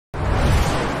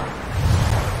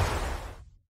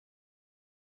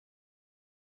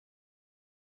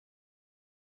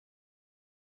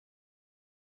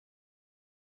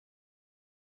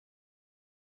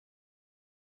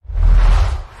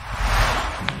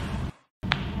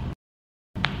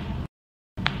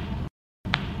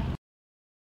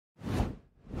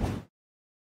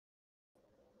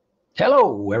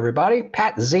Hello, everybody.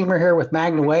 Pat Zemer here with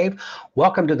MagnaWave.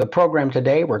 Welcome to the program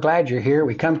today. We're glad you're here.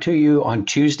 We come to you on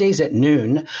Tuesdays at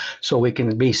noon so we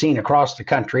can be seen across the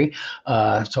country.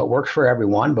 So it works for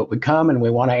everyone. But we come and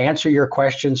we want to answer your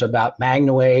questions about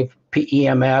MagnaWave,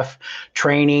 PEMF,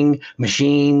 training,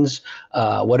 machines,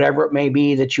 whatever it may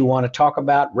be that you want to talk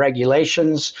about,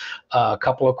 regulations. A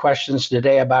couple of questions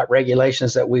today about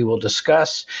regulations that we will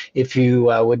discuss. If you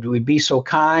would be so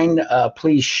kind,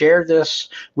 please share this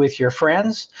with your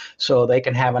friends so they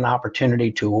can have an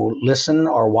opportunity to listen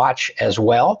or watch as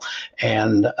well.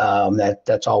 And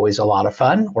that's always a lot of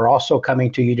fun. We're also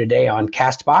coming to you today on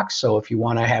Castbox. So if you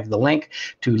want to have the link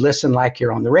to listen like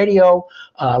you're on the radio,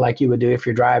 like you would do if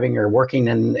you're driving or working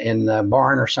in the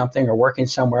barn or something, or working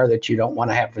somewhere that you don't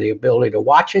want to have the ability to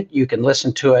watch it, you can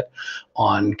listen to it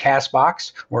on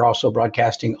Castbox. We're also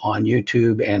broadcasting on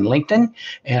YouTube and LinkedIn,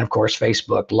 and of course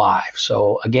Facebook Live.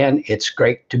 So again, it's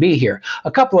great to be here. A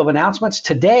couple of announcements.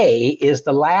 Today is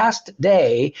the last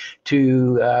day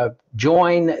to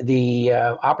join the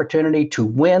opportunity to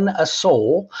win a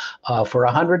soul. For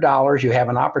 $100, you have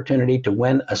an opportunity to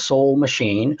win a soul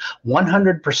machine.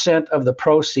 100% of the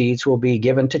proceeds will be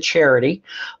given to charity.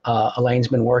 Elaine's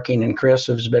been working, and Chris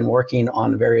has been working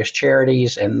on various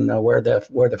charities and where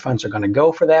the funds are going to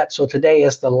go for that. So today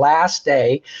is the last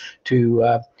day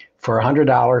to for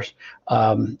 $100.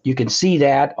 You can see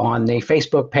that on the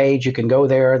Facebook page. You can go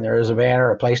there and there is a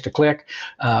banner, a place to click,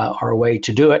 or a way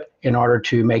to do it in order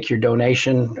to make your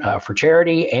donation for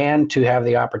charity and to have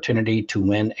the opportunity to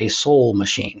win a soul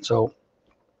machine. So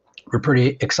we're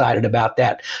pretty excited about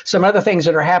that. Some other things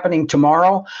that are happening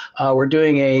tomorrow. We're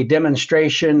doing a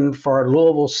demonstration for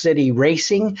Louisville City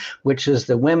Racing, which is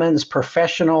the women's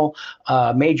professional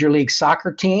Major League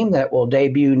Soccer team that will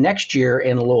debut next year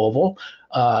in Louisville.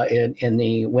 In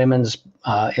the women's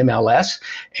MLS,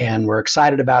 and we're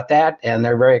excited about that, and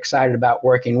they're very excited about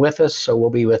working with us. So we'll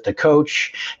be with the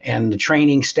coach and the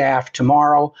training staff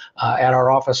tomorrow at our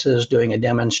offices doing a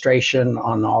demonstration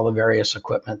on all the various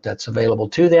equipment that's available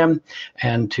to them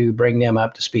and to bring them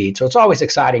up to speed. So it's always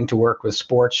exciting to work with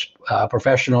sports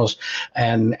professionals,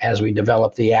 and as we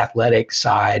develop the athletic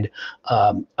side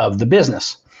of the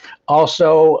business.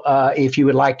 Also, if you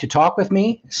would like to talk with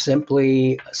me,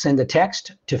 simply send a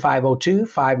text to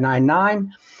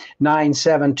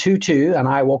 502-599-9722, and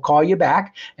I will call you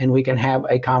back and we can have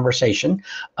a conversation.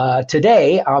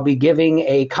 Today, I'll be giving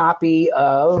a copy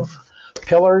of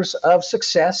Pillars of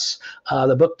Success,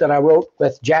 the book that I wrote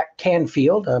with Jack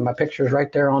Canfield. My picture is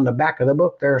right there on the back of the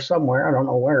book there somewhere. I don't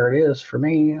know where it is for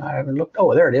me. I haven't looked.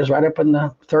 Oh, there it is, right up in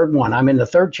the third one. I'm in the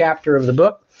third chapter of the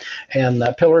book, and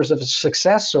Pillars of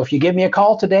Success. So if you give me a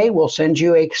call today, we'll send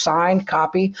you a signed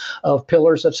copy of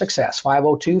Pillars of Success,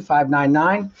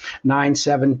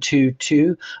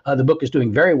 502-599-9722. The book is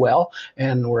doing very well,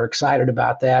 and we're excited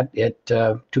about that.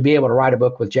 To be able to write a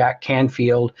book with Jack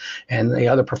Canfield and the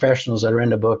other professionals that are in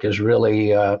the book is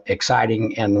really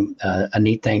exciting and a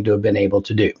neat thing to have been able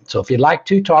to do. So if you'd like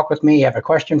to talk with me, have a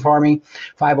question for me,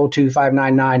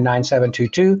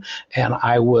 502-599-9722, and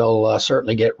I will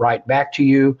certainly get right back to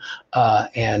you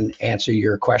and answer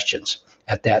your questions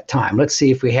at that time. Let's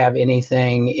see if we have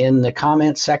anything in the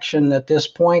comment section at this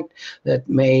point that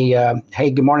may,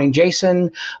 hey, good morning, Jason.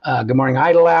 Good morning,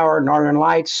 Idle Hour, Northern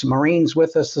Lights. Maureen's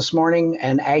with us this morning,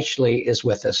 and Ashley is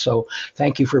with us. So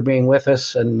thank you for being with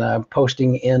us and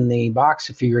posting in the box.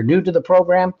 If you're new to the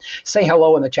program, say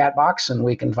hello in the chat box and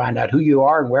we can find out who you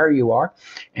are and where you are,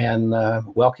 and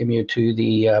welcome you to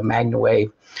the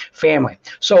MagnaWave family.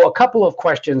 So a couple of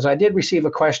questions. I did receive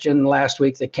a question last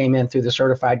week that came in through the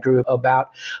certified group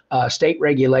about state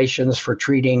regulations for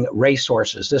treating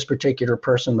racehorses. This particular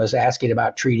person was asking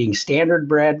about treating standard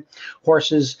bred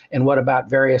horses and what about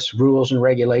various rules and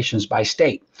regulations by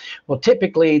state. Well,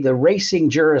 typically the racing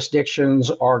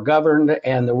jurisdictions are governed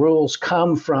and the rules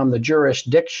come from the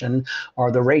jurisdiction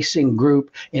or the racing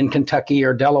group in Kentucky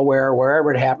or Delaware,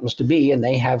 wherever it happens to be, and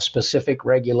they have specific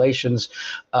regulations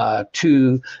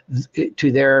to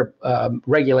their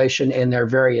regulation in their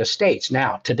various states.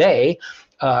 Now, today,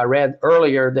 I read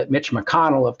earlier that Mitch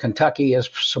McConnell of Kentucky is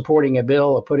supporting a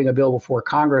bill, putting a bill before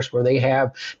Congress where they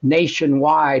have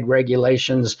nationwide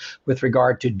regulations with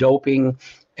regard to doping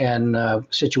and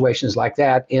situations like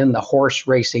that in the horse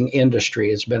racing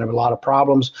industry. It's been a lot of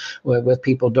problems with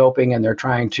people doping, and they're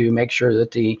trying to make sure that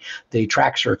the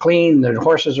tracks are clean, the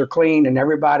horses are clean, and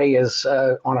everybody is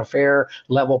on a fair,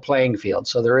 level playing field.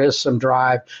 So there is some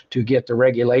drive to get the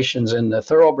regulations in the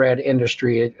thoroughbred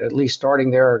industry, at least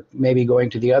starting there, maybe going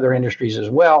to the other industries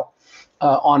as well,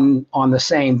 on the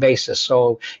same basis.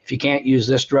 So if you can't use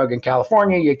this drug in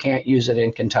California, you can't use it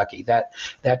in Kentucky,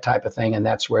 that type of thing. And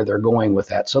that's where they're going with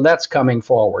that. So that's coming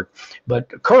forward.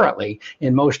 But currently,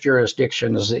 in most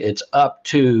jurisdictions, it's up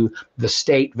to the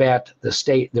state vet,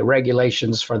 the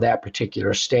regulations for that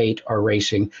particular state or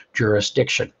racing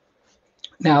jurisdiction.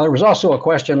 Now, there was also a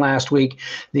question last week.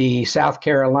 The South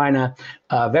Carolina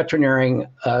Veterinary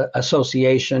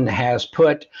Association has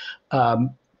put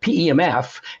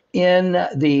PEMF in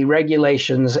the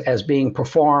regulations as being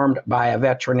performed by a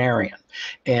veterinarian.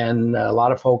 And a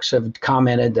lot of folks have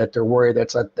commented that they're worried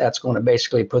that's going to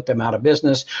basically put them out of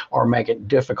business or make it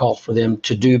difficult for them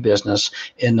to do business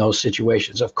in those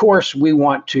situations. Of course, the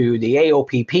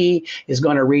AOPP is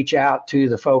going to reach out to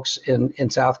the folks in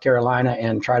South Carolina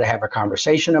and try to have a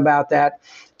conversation about that,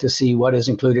 to see what is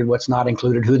included, what's not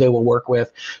included, who they will work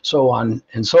with, so on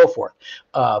and so forth.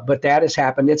 But that has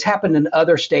happened. It's happened in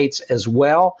other states as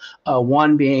well,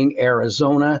 one being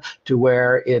Arizona, to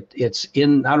where it's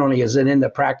in, not only is it in the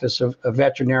practice of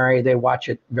veterinary, they watch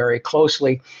it very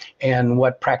closely. And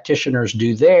what practitioners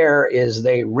do there is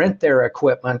they rent their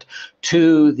equipment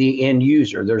to the end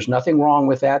user. There's nothing wrong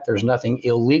with that. There's nothing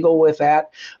illegal with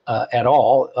that at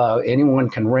all.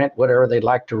 Anyone can rent whatever they'd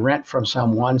like to rent from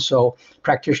someone. So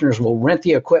practitioners will rent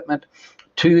the equipment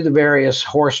to the various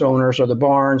horse owners or the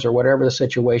barns or whatever the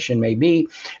situation may be.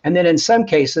 And then in some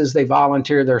cases, they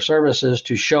volunteer their services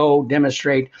to show,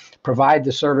 demonstrate, provide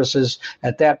the services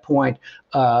at that point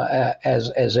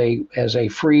as a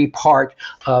free part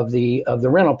of the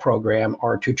rental program,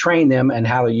 or to train them and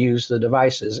how to use the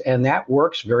devices. And that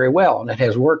works very well. And it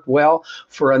has worked well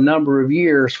for a number of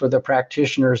years for the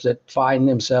practitioners that find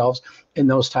themselves in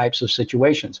those types of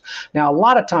situations. Now, a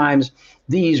lot of times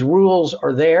these rules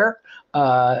are there,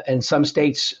 and some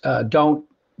states don't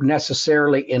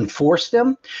necessarily enforce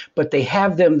them, but they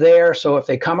have them there. So if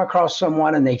they come across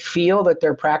someone and they feel that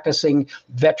they're practicing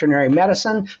veterinary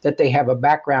medicine, that they have a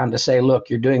background to say, look,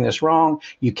 you're doing this wrong,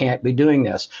 you can't be doing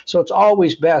this. So it's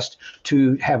always best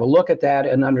to have a look at that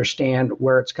and understand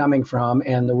where it's coming from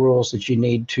and the rules that you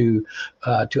need to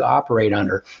operate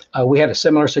under. We had a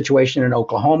similar situation in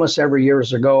Oklahoma several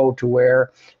years ago, to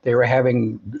where they were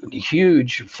having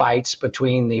huge fights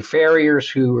between the farriers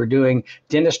who were doing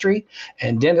dentistry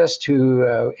and dentists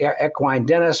equine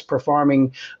dentists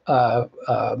performing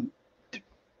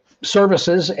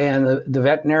services, and the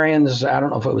veterinarians, I don't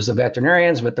know if it was the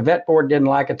veterinarians, but the vet board didn't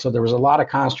like it. So there was a lot of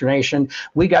consternation.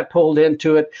 We got pulled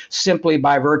into it simply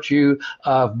by virtue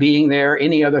of being there.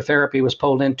 Any other therapy was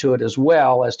pulled into it as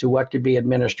well, as to what could be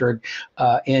administered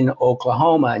in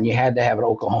Oklahoma. And you had to have an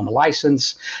Oklahoma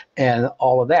license and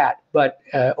all of that. But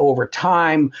over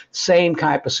time, same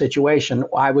type of situation.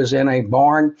 I was in a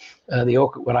barn.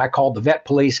 What I called the vet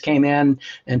police came in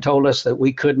and told us that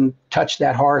we couldn't touch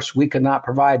that horse. We could not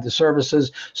provide the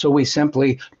services. So we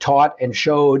simply taught and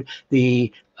showed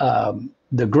the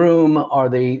groom or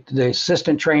the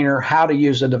assistant trainer how to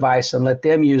use the device, and let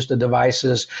them use the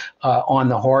devices on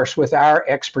the horse with our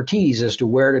expertise as to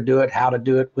where to do it, how to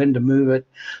do it, when to move it,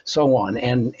 so on.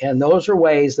 And those are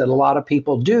ways that a lot of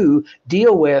people do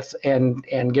deal with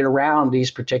and get around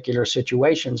these particular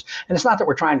situations. And it's not that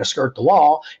we're trying to skirt the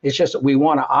law. It's just that we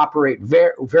want to operate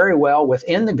very, very well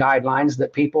within the guidelines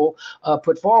that people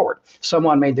put forward.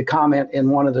 Someone made the comment in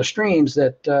one of the streams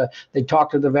that they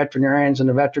talked to the veterinarians, and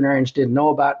the veterinarians didn't know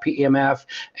about PEMF,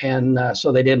 and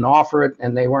so they didn't offer it,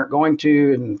 and they weren't going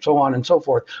to, and so on and so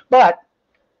forth. But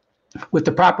with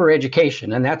the proper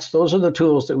education, and those are the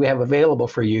tools that we have available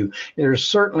for you. There's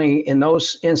certainly, in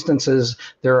those instances,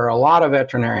 there are a lot of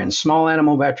veterinarians, small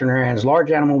animal veterinarians,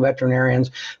 large animal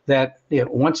veterinarians, that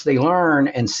once they learn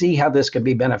and see how this can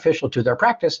be beneficial to their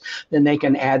practice, then they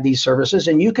can add these services,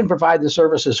 and you can provide the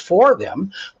services for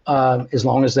them as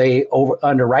long as they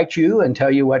underwrite you and tell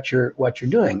you what you're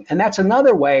doing. And that's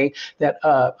another way that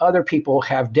other people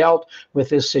have dealt with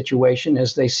this situation,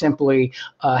 is they simply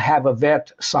have a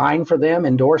vet sign for them,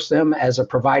 endorse them as a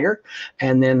provider,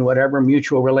 and then whatever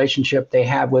mutual relationship they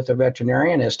have with the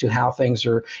veterinarian as to how things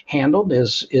are handled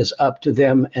is up to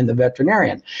them and the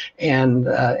veterinarian, and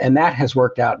that has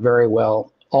worked out very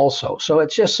well also. So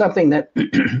it's just something that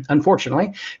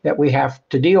unfortunately that we have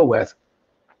to deal with.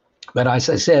 But as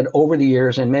I said, over the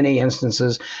years, in many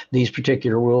instances, these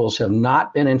particular rules have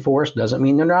not been enforced. Doesn't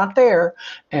mean they're not there,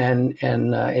 and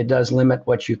it does limit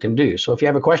what you can do. So if you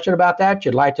have a question about that,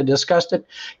 you'd like to discuss it,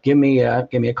 give me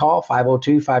a call,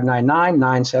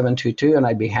 502-599-9722, and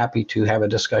I'd be happy to have a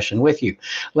discussion with you.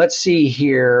 Let's see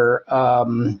here.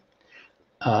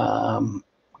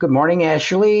 Good morning,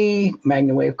 Ashley.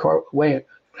 MagnaWave.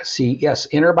 See, yes,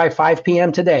 enter by 5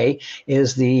 p.m. today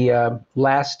is the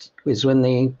is when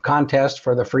the contest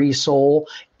for the free soul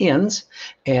ends.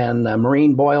 And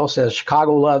Maureen Boyle says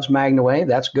Chicago loves MagnaWave.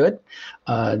 That's good.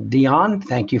 Dion,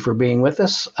 thank you for being with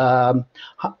us.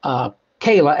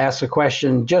 Kayla asks a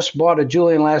question. Just bought a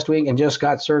Julian last week and just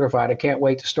got certified. I can't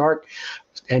wait to start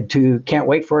and can't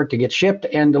wait for it to get shipped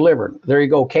and delivered. There you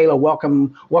go, Kayla.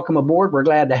 Welcome aboard. We're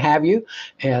glad to have you,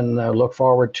 and look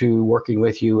forward to working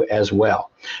with you as well.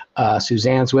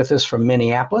 Suzanne's with us from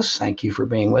Minneapolis. Thank you for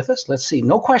being with us. Let's see,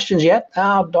 no questions yet.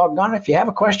 Doggone it. If you have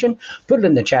a question, put it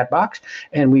in the chat box,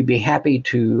 and we'd be happy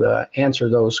to answer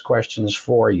those questions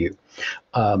for you.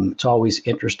 It's always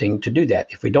interesting to do that.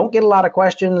 If we don't get a lot of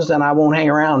questions, then I won't hang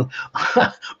around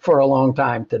for a long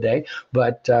time today,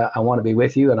 but I want to be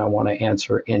with you, and I want to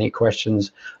answer any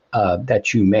questions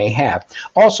that you may have.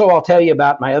 Also, I'll tell you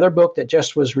about my other book that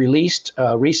just was released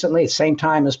recently, same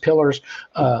time as Pillars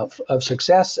of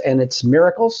Success, and it's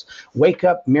Miracles, Wake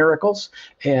Up Miracles,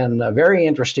 and a very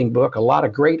interesting book, a lot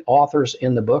of great authors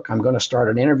in the book. I'm going to start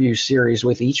an interview series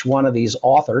with each one of these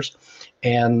authors,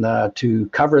 and to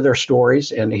cover their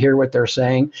stories and to hear what they're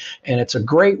saying. And it's a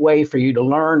great way for you to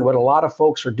learn what a lot of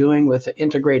folks are doing with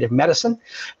integrative medicine,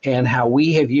 and how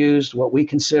we have used what we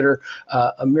consider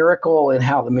a miracle, and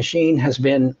how the machine has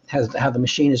been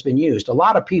used. A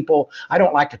lot of people, I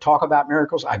don't like to talk about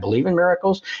miracles. I believe in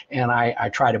miracles, and I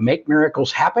try to make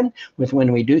miracles happen with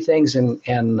when we do things and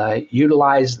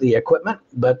utilize the equipment.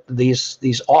 But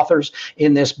these authors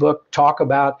in this book talk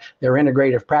about their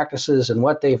integrative practices and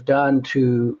what they've done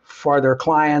for their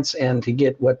clients and to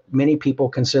get what many people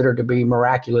consider to be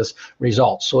miraculous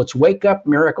results. So it's Wake Up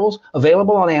Miracles,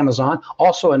 available on Amazon,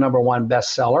 also a #1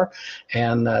 bestseller,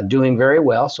 and doing very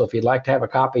well. So if you'd like to have a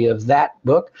copy of that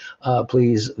book,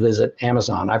 please visit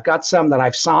Amazon. I've got some that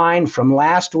I've signed from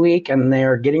last week, and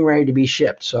they're getting ready to be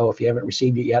shipped. So if you haven't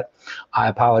received it yet, I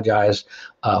apologize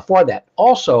for that.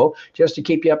 Also, just to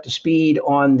keep you up to speed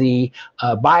on the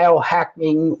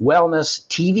Biohacking Wellness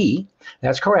TV,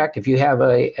 that's correct. If you have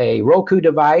a Roku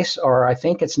device, or I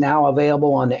think it's now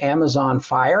available on the Amazon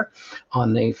Fire,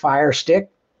 on the Fire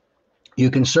Stick, you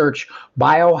can search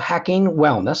Biohacking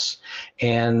Wellness,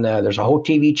 and there's a whole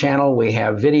TV channel. We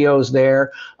have videos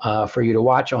there for you to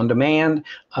watch on demand,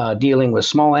 dealing with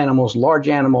small animals, large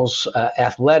animals,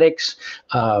 athletics.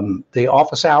 The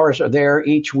office hours are there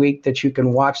each week that you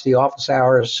can watch the office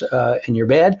hours in your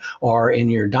bed or in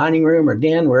your dining room or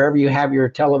den, wherever you have your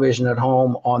television at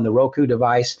home, on the Roku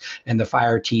device and the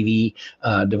Fire TV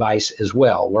device as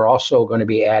well. We're also going to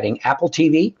be adding Apple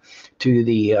TV to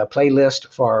the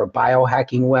playlist for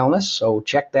Biohacking Wellness, so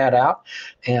check that out.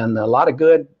 And a lot of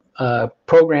good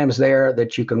programs there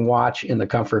that you can watch in the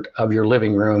comfort of your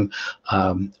living room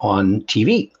on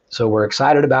TV. So we're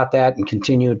excited about that and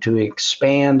continue to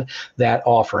expand that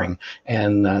offering.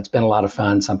 And it's been a lot of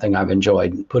fun, something I've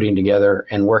enjoyed putting together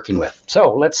and working with.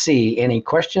 So let's see, any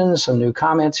questions, some new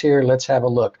comments here? Let's have a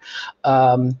look.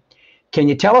 Can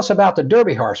you tell us about the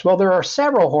Derby horse? Well, there are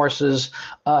several horses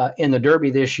in the Derby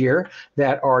this year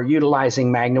that are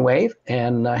utilizing MagnaWave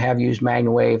and have used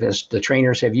MagnaWave as the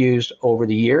trainers have used over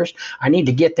the years. I need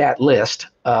to get that list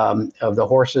of the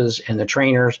horses and the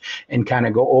trainers and kind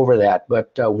of go over that.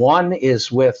 But one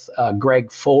is with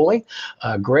Greg Foley.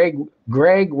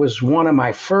 Greg was one of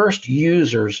my first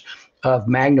users of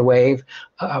MagnaWave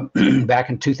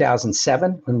back in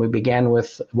 2007 when we began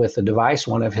with the device.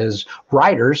 One of his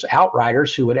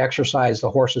outriders who would exercise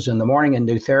the horses in the morning and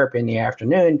do therapy in the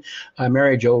afternoon,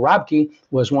 Mary Jo Robke,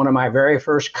 was one of my very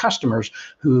first customers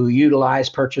who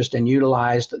purchased and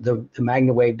utilized the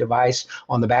MagnaWave device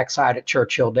on the backside at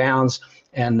Churchill Downs,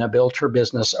 and built her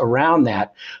business around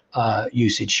that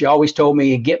usage. She always told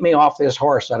me, get me off this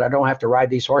horse, that I don't have to ride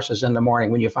these horses in the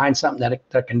morning. When you find something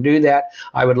that can do that,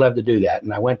 I would love to do that.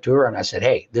 And I went to her and I said,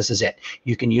 hey, this is it.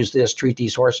 You can use this, treat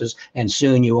these horses, and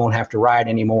soon you won't have to ride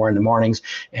anymore in the mornings,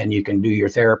 and you can do your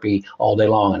therapy all day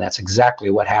long. And that's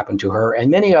exactly what happened to her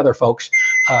and many other folks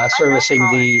servicing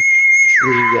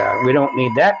we don't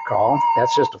need that call.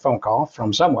 That's just a phone call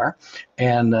from somewhere,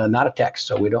 and not a text,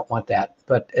 so we don't want that.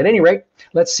 But at any rate,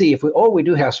 let's see if we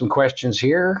do have some questions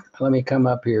here. Let me come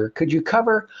up here. Could you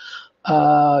tell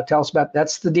us about,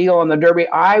 that's the deal on the Derby.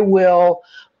 I will,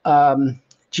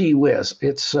 gee whiz,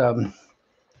 it's,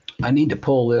 I need to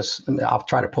pull this. I'll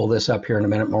try to pull this up here in a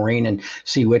minute, Maureen, and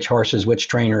see which horses, which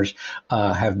trainers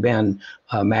have been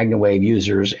MagnaWave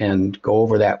users, and go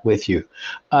over that with you.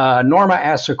 Norma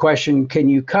asks a question, can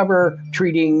you cover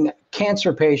treating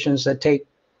cancer patients that take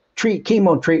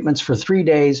chemo treatments for 3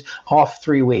 days, off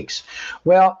 3 weeks.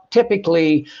 Well,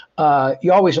 typically,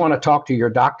 you always want to talk to your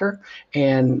doctor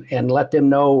and let them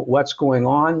know what's going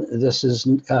on. This is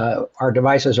our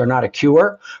devices are not a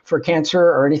cure for cancer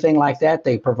or anything like that.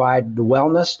 They provide the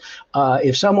wellness.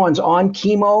 If someone's on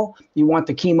chemo, you want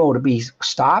the chemo to be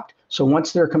stopped. So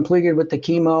once they're completed with the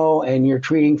chemo and you're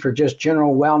treating for just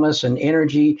general wellness and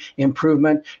energy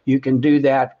improvement, you can do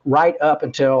that right up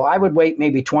until, I would wait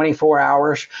maybe 24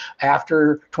 hours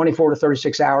after, 24 to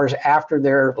 36 hours after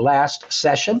their last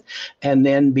session, and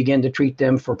then begin to treat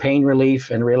them for pain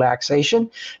relief and relaxation.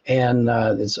 And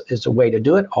it's a way to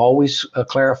do it. Always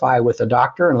clarify with the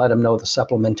doctor and let them know the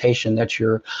supplementation that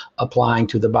you're applying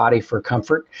to the body for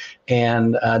comfort.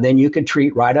 And then you could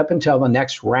treat right up until the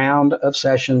next round of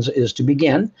sessions is to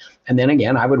begin. And then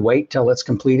again, I would wait till it's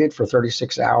completed for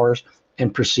 36 hours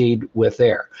and proceed with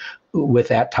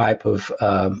that type of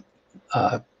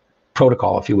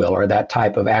protocol, if you will, or that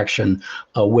type of action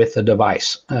with the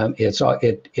device.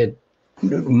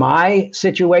 My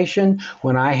situation,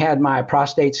 when I had my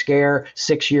prostate scare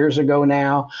 6 years ago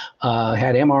now,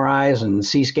 had MRIs and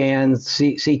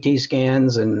CT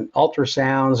scans and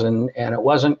ultrasounds, and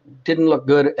it didn't look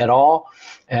good at all.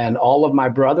 And all of my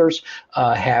brothers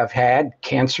have had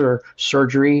cancer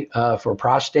surgery for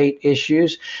prostate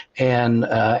issues, and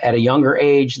at a younger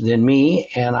age than me.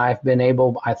 And I've been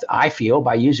able, I feel,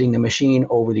 by using the machine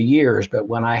over the years. But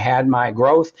when I had my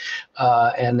growth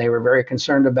and they were very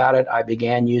concerned about it, I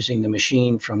began using the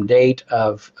machine from date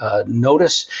of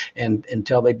notice and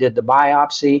until they did the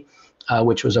biopsy.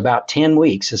 Which was about 10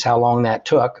 weeks is how long that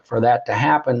took for that to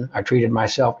happen. I treated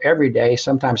myself every day,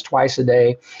 sometimes twice a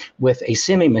day, with a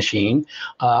semi machine.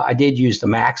 I did use the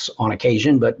Max on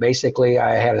occasion, but basically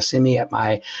I had a semi at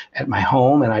my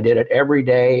home, and I did it every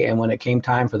day. And when it came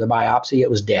time for the biopsy, it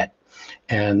was dead,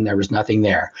 and there was nothing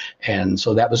there. And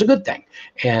so that was a good thing.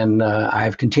 And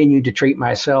I've continued to treat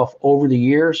myself over the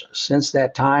years since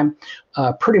that time,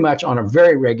 pretty much on a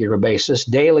very regular basis,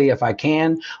 daily if I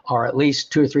can, or at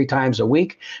least 2 or 3 times a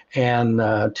week, and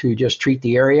to just treat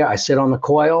the area. I sit on the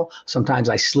coil. Sometimes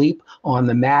I sleep on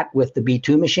the mat with the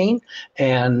B2 machine,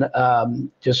 and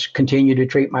just continue to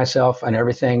treat myself, and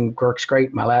everything works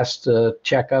great. My last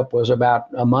checkup was about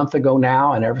a month ago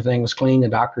now, and everything was clean. The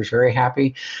doctor's very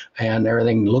happy, and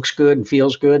everything looks good and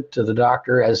feels good to the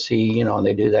doctor as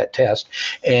they do that test.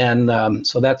 And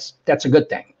so that's a good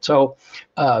thing. So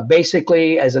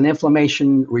basically, as an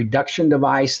inflammation reduction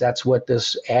device, that's what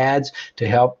this adds to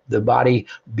help the body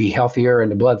be healthier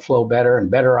and the blood flow better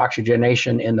and better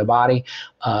oxygenation in the body.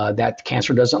 That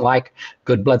cancer doesn't like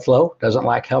good blood flow, doesn't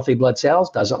like healthy blood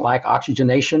cells, doesn't like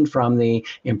oxygenation from the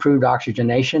improved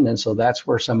oxygenation. And so that's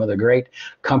where some of the great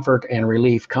comfort and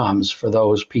relief comes for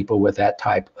those people with that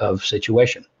type of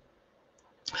situation.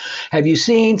 Have you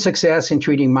seen success in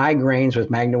treating migraines with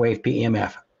MagnaWave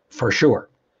PEMF? For sure.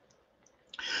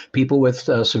 People with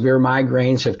severe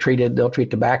migraines they'll treat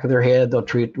the back of their head, they'll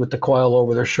treat with the coil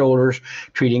over their shoulders,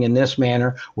 treating in this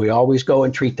manner. We always go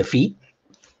and treat the feet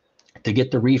to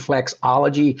get the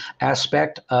reflexology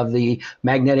aspect of the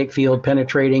magnetic field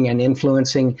penetrating and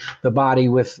influencing the body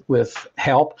with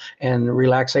help and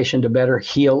relaxation to better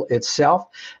heal itself.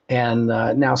 And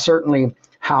now certainly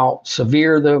how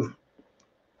severe the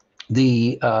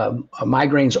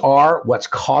migraines are, what's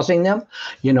causing them.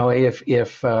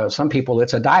 If some people,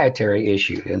 it's a dietary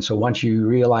issue. And so once you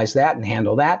realize that and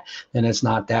handle that, then it's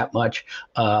not that much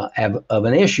of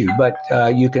an issue. But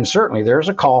you can certainly, there's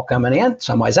a call coming in,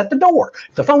 somebody's at the door,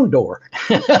 the phone door.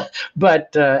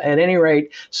 But at any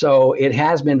rate, so it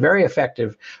has been very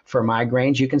effective for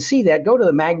migraines. You can see that. Go to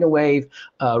the MagnaWave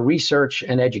Research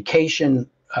and Education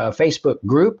Facebook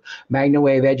group,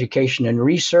 MagnaWave Education and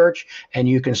Research, and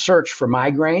you can search for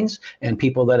migraines and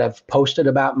people that have posted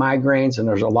about migraines, and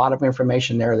there's a lot of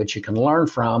information there that you can learn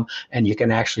from, and you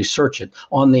can actually search it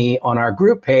on our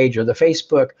group page or the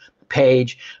Facebook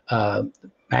page.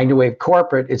 MagnaWave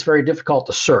Corporate, it's very difficult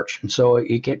to search, and so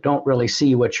you don't really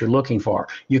see what you're looking for.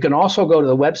 You can also go to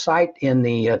the website in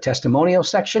the testimonial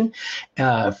section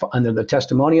under the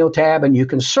testimonial tab, and you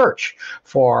can search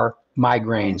for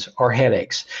migraines or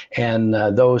headaches, and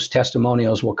those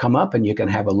testimonials will come up, and you can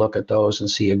have a look at those and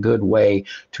see a good way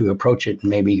to approach it and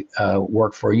maybe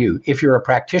work for you. If you're a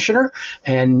practitioner,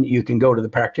 and you can go to the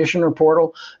practitioner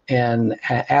portal and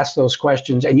ask those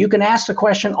questions, and you can ask the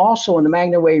question also in the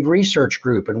MagnaWave research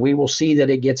group, and we will see that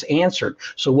it gets answered.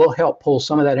 So we'll help pull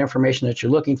some of that information that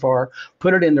you're looking for,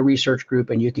 put it in the research group,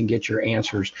 and you can get your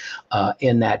answers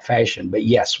in that fashion. But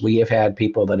yes, we have had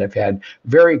people that have had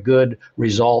very good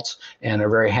results and are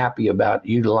very happy about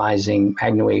utilizing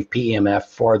MagnaWave PEMF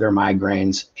for their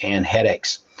migraines and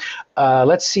headaches.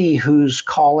 Let's see who's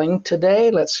calling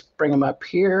today. Let's bring them up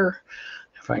here.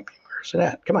 Where's it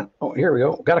at? Come on. Oh, here we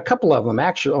go. Got a couple of them,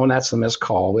 actually. Oh, and that's the missed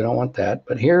call. We don't want that.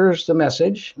 But here's the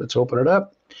message. Let's open it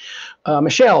up.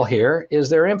 Michelle here. Is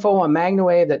there info on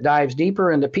MagnaWave that dives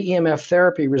deeper into PEMF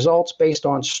therapy results based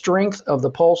on strength of the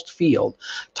pulsed field,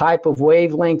 type of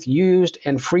wavelength used,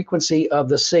 and frequency of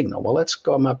the signal? Well, let's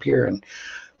go up here and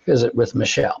visit with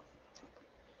Michelle.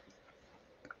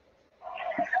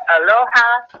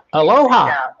 Aloha. Aloha.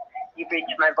 Michelle. You've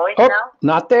reached my voice Oh, now.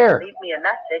 not there. Leave me a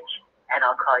message and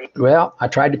I'll call you. Well, I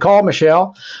tried to call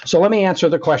Michelle. So let me answer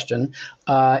the question.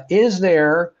 Is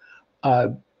there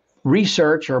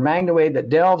research or MagnaWave that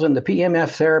delves into PEMF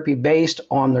therapy based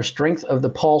on the strength of the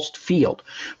pulsed field?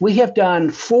 We have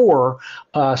done 4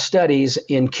 studies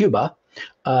in Cuba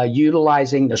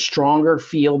utilizing the stronger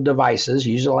field devices,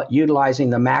 utilizing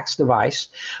the MAX device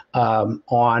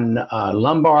on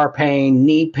lumbar pain,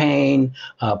 knee pain,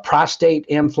 prostate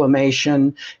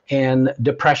inflammation, and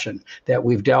depression that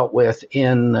we've dealt with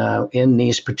in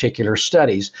these particular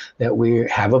studies that we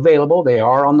have available. They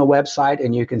are on the website,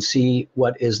 and you can see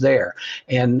what is there.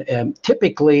 And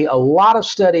typically, a lot of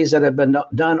studies that have been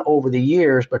done over the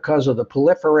years, because of the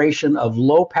proliferation of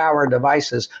low-power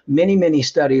devices, many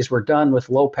studies were done with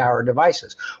low-power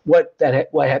devices.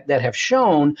 That have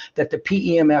shown that the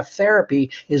PEMF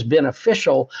therapy is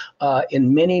beneficial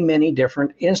in many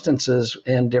different instances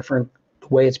and different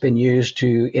way it's been used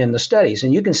in the studies.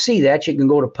 And you can see that. You can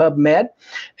go to PubMed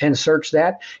and search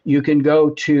that. You can go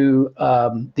to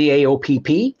the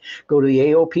AOPP, go to the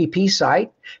AOPP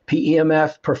site,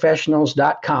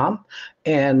 PEMFprofessionals.com.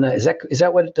 And is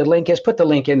that what the link is? Put the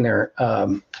link in there,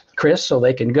 Chris, so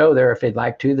they can go there if they'd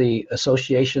like to, the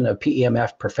Association of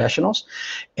PEMF Professionals,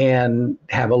 and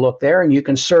have a look there. And you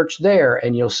can search there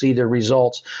and you'll see the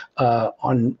results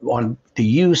on the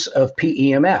use of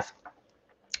PEMF.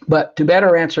 But to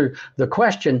better answer the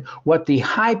question, what the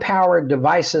high-powered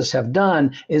devices have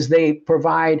done is they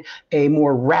provide a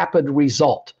more rapid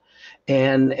result.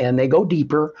 And they go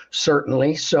deeper,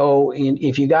 certainly. So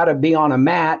if you got to be on a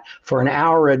mat for an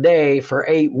hour a day for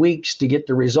 8 weeks to get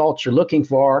the results you're looking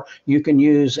for, you can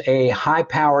use a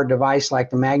high-powered device like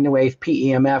the MagnaWave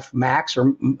PEMF Max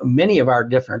or many of our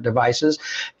different devices,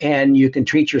 and you can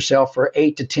treat yourself for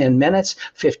 8 to 10 minutes,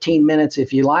 15 minutes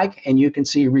if you like, and you can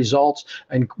see results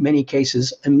in many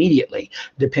cases immediately,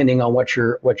 depending on what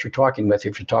you're talking with.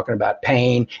 If you're talking about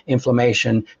pain,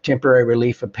 inflammation, temporary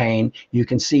relief of pain, you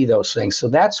can see those things. So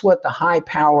that's what the high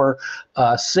power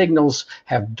signals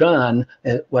have done,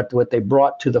 what they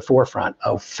brought to the forefront,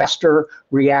 a faster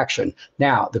reaction.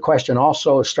 Now, the question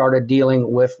also started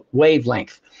dealing with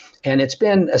wavelength. And it's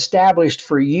been established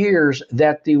for years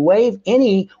that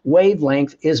any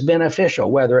wavelength is beneficial,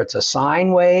 whether it's a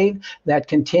sine wave that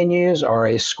continues or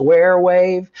a square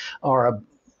wave or a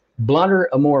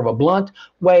more of a blunt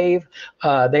wave.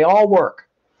 They all work.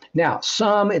 Now,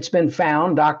 it's been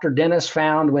found, Dr. Dennis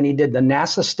found when he did the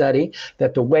NASA study,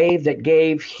 that the wave that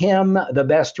gave him the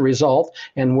best result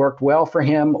and worked well for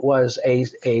him was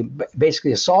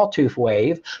basically a sawtooth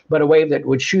wave, but a wave that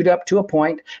would shoot up to a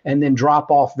point and then drop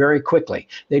off very quickly.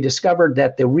 They discovered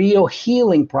that the real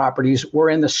healing properties were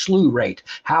in the slew rate,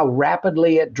 how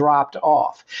rapidly it dropped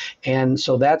off. And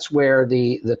so that's where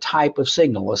the type of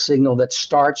signal, a signal that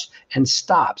starts and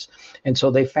stops. And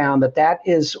so they found that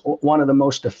is one of the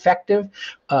most effective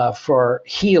for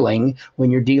healing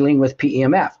when you're dealing with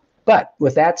PEMF. But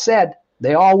with that said,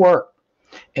 they all work.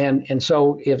 And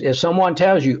so if someone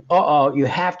tells you, you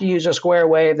have to use a square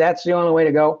wave, that's the only way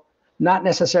to go, not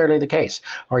necessarily the case.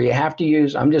 Or you have to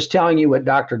use, I'm just telling you what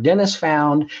Dr. Dennis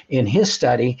found in his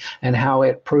study and how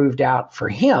it proved out for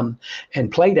him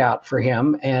and played out for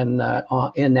him and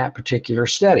in that particular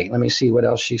study. Let me see what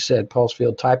else she said. Pulse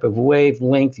field, type of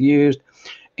wavelength used,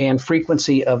 and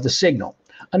frequency of the signal.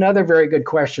 Another very good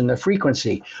question, the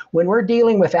frequency. When we're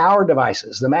dealing with our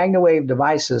devices, the MagnaWave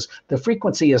devices, the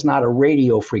frequency is not a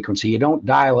radio frequency. You don't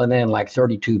dial it in like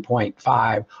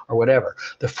 32.5 or whatever.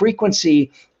 The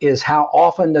frequency is how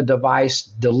often the device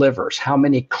delivers, how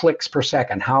many clicks per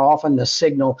second, how often the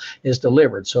signal is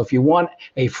delivered. So if you want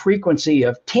a frequency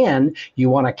of 10, you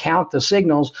want to count the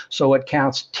signals, so it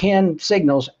counts 10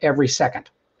 signals every second.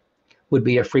 Would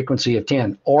be a frequency of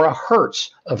 10, or a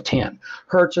hertz of 10.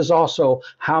 Hertz is also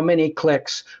how many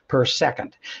clicks per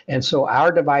second. And so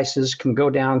our devices can go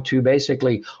down to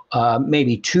basically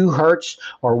maybe 2 hertz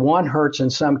or 1 hertz in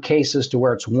some cases, to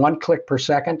where it's 1 click per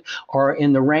second, or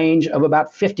in the range of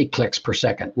about 50 clicks per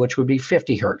second, which would be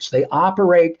 50 hertz. They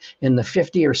operate in the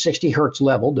 50 or 60 hertz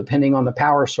level, depending on the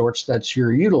power source that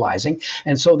you're utilizing.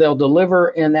 And so they'll deliver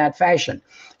in that fashion.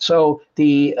 So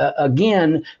the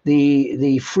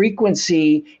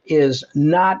frequency is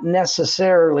not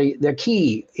necessarily the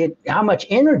key. How much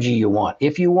energy you want.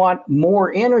 If you want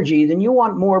more energy, then you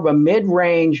want more of a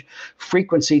mid-range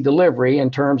frequency delivery, in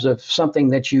terms of something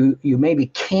that you maybe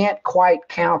can't quite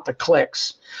count the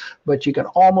clicks, but you can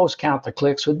almost count the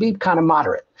clicks, would be kind of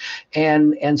moderate.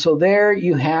 And so there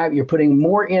you're putting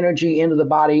more energy into the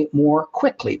body more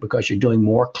quickly, because you're doing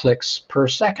more clicks per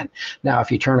second. Now,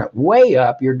 if you turn it way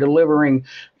up, you're delivering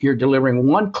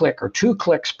 1 click or 2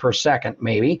 clicks per second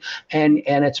maybe, and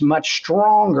it's much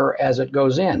stronger as it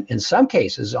goes in some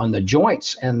cases on the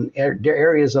joints and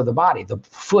areas of the body, the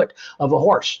foot of a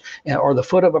horse or the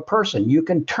foot of a person. You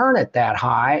can turn it that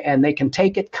high and they can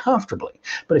take it comfortably.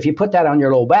 But if you put that on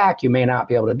your low back, you may not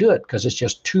be able to do it, because it's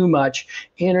just too much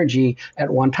energy at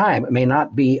one time. It may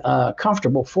not be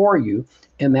comfortable for you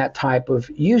in that type of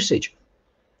usage.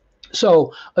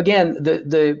 So again,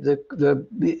 there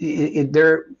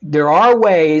are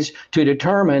ways to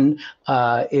determine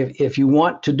if you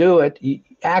want to do it.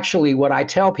 Actually, what I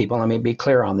tell people, let me be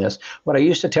clear on this, what I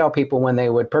used to tell people when they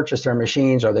would purchase their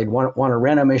machines, or they'd want to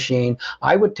rent a machine,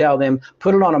 I would tell them,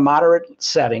 put it on a moderate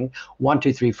setting, 1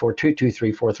 2 3 4 2 2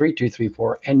 3 4 3 2 3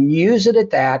 4, and use it at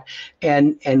that,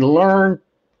 and learn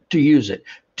to use it.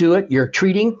 Do it.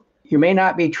 You may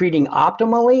not be treating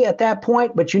optimally at that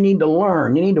point, but you need to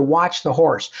learn. You need to watch the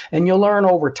horse, and you'll learn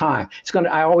over time.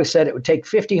 I always said it would take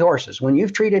 50 horses. When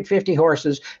you've treated 50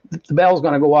 horses, the bell's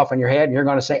going to go off in your head, and you're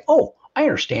going to say, oh, I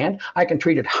understand. I can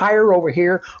treat it higher over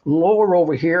here, lower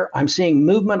over here. I'm seeing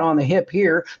movement on the hip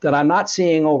here that I'm not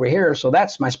seeing over here. So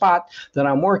that's my spot that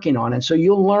I'm working on. And so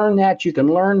you'll learn that. You can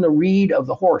learn the read of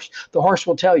the horse. The horse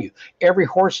will tell you. Every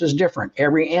horse is different.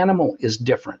 Every animal is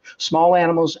different. Small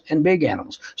animals and big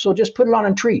animals. So just put it on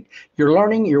and treat. You're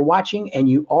learning, you're watching, and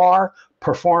you are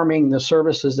performing the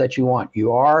services that you want.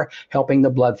 You are helping the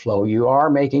blood flow. You are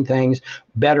making things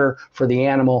better for the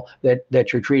animal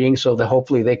that you're treating, so that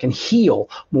hopefully they can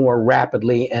heal more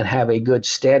rapidly and have a good,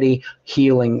 steady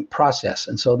healing process.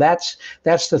 And so that's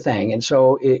the thing. And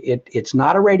so it's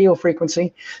not a radio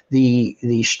frequency.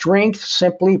 The strength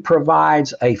simply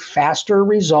provides a faster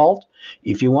result.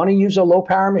 If you want to use a low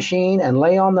power machine and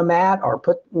lay on the mat, or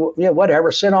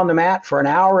sit on the mat for an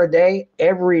hour a day,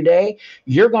 every day,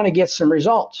 you're going to get some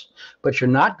results, but you're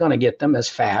not going to get them as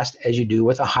fast as you do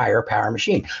with a higher power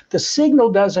machine. The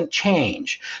signal doesn't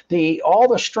change. All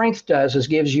the strength does is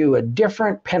gives you a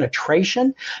different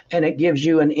penetration, and it gives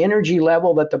you an energy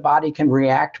level that the body can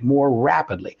react more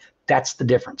rapidly. That's the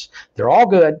difference. They're all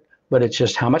good, but it's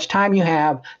just how much time you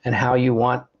have and how you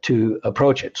want to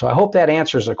approach it. So I hope that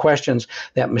answers the questions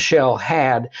that Michelle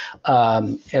had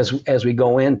as we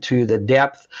go into the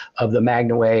depth of the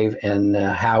MagnaWave and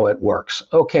how it works.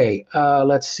 Okay,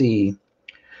 let's see.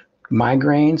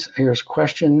 Migraines, here's a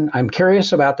question. I'm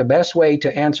curious about the best way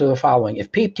to answer the following.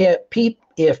 If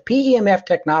PEMF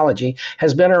technology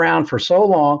has been around for so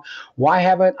long, why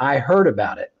haven't I heard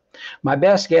about it? My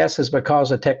best guess is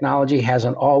because the technology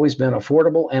hasn't always been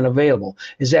affordable and available.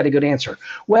 Is that a good answer?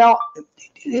 Well,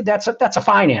 that's a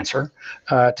fine answer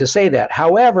to say that.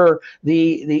 However,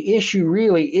 the issue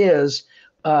really is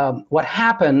what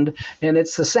happened, and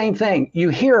it's the same thing. You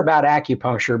hear about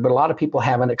acupuncture, but a lot of people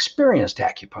haven't experienced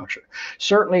acupuncture.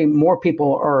 Certainly more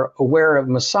people are aware of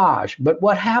massage, but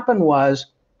what happened was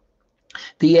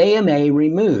the AMA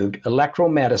removed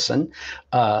electromedicine,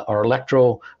 at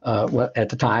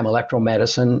the time,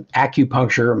 electromedicine,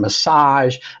 acupuncture,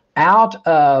 massage, out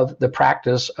of the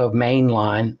practice of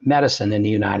mainline medicine in the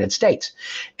United States.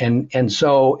 And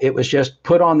so it was just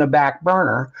put on the back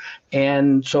burner,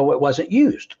 and so it wasn't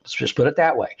used. Let's just put it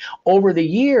that way. Over the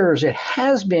years, it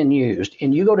has been used.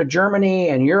 And you go to Germany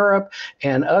and Europe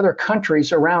and other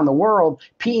countries around the world,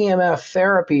 PEMF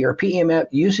therapy or PEMF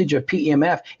usage of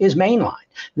PEMF is mainline.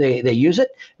 They use it,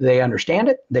 they understand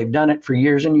it, they've done it for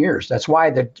years and years. That's why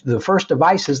the first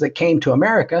devices that came to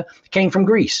America came from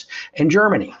Greece and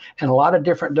Germany, and a lot of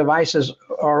different devices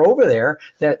are over there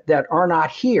that are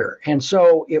not here. And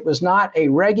so it was not a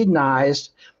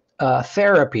recognized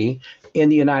therapy in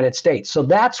the United States. So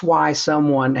that's why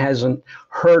someone hasn't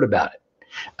heard about it.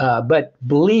 But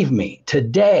believe me,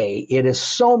 today it is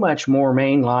so much more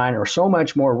mainline or so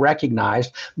much more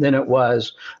recognized than it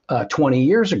was 20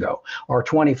 years ago or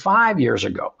 25 years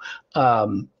ago.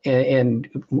 And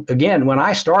again, when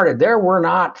I started, there were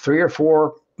not 3 or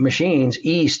 4 machines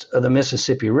east of the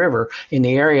Mississippi River in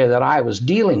the area that I was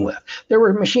dealing with. There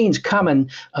were machines coming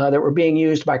that were being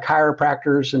used by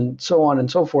chiropractors and so on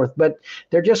and so forth, but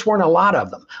there just weren't a lot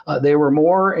of them. They were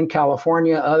more in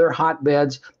California, other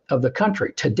hotbeds of the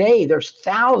country. Today, there's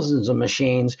thousands of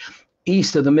machines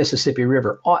east of the Mississippi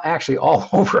River, actually all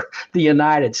over the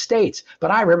United States.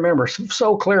 But I remember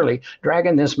so clearly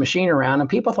dragging this machine around, and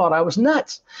people thought I was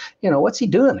nuts. What's he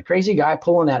doing? The crazy guy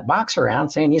pulling that box around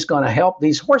saying he's going to help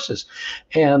these horses.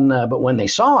 And but when they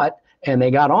saw it, and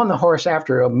they got on the horse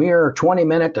after a mere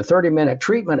 20-minute to 30-minute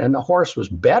treatment, and the horse was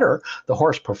better. The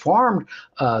horse performed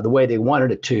the way they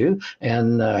wanted it to,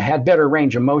 and had better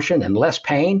range of motion and less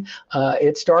pain.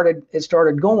 It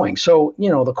started going. So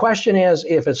the question is,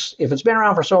 if it's been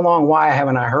around for so long, why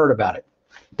haven't I heard about it?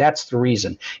 That's the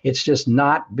reason. It's just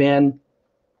not been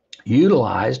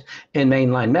utilized in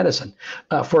mainline medicine.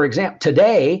 For example,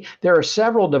 today, there are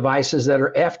several devices that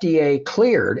are FDA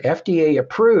cleared, FDA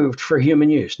approved for human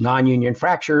use: non-union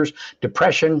fractures,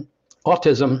 depression,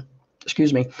 autism,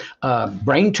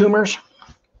 brain tumors,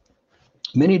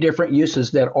 many different uses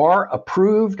that are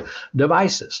approved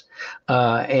devices,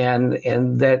 and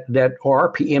that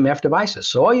are PEMF devices.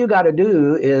 So all you got to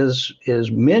do is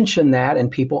mention that,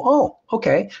 and people, oh,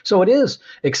 okay, so it is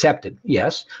accepted,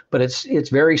 yes, but it's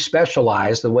very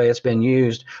specialized the way it's been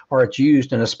used, or it's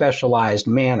used in a specialized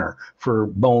manner for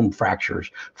bone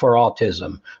fractures, for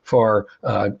autism, for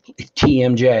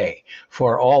TMJ,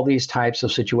 for all these types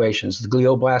of situations. The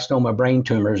glioblastoma brain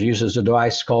tumors uses a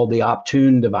device called the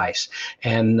Optune device,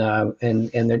 and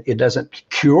it doesn't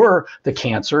cure the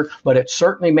cancer, but it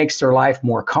certainly makes their life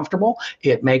more comfortable.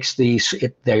 It makes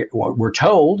we're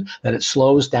told that it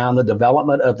slows down the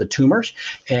development of the tumors.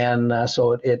 And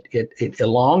so it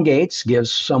elongates,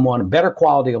 gives someone a better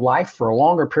quality of life for a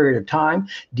longer period of time,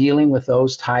 dealing with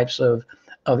those types of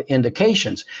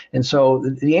indications. And so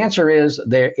the answer is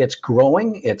it's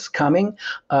growing, it's coming.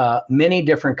 Many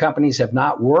different companies have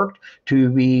not worked to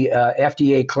be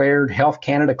FDA cleared, Health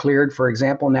Canada cleared. For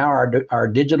example, now our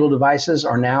digital devices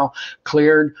are now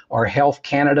cleared or Health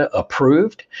Canada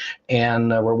approved. And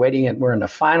we're in the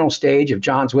final stage, if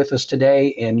John's with us today,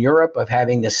 in Europe, of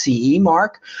having the CE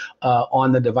mark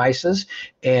on the devices.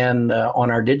 And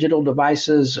on our digital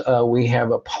devices, we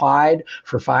have applied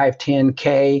for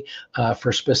 510K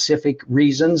for specific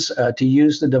reasons to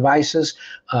use the devices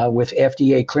with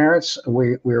FDA clearance.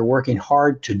 We're working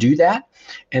hard to do that.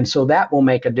 And so that will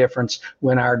make a difference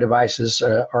when our devices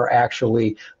are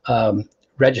actually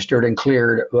registered and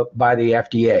cleared by the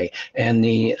FDA. And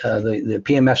the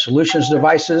PEMF Solutions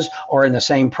devices are in the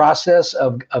same process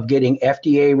of getting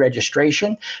FDA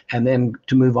registration, and then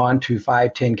to move on to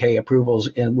 510K approvals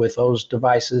with those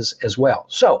devices as well.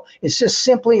 So it's just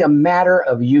simply a matter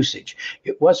of usage.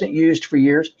 It wasn't used for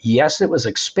years. Yes, it was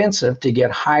expensive to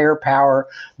get higher power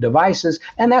devices,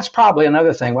 and that's probably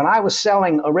another thing. When I was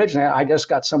selling originally, I just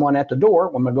got someone at the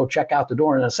door. I'm going to go check out the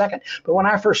door in a second. But when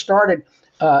I first started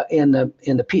in the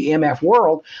PEMF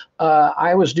world,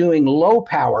 I was doing low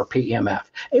power PEMF.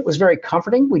 It was very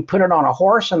comforting. We'd put it on a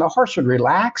horse, and the horse would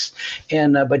relax.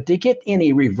 And but to get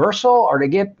any reversal or to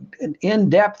get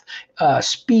in-depth,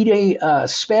 speedy,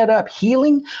 sped up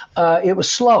healing, it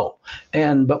was slow.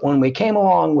 But when we came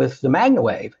along with the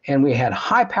MagnaWave, and we had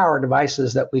high power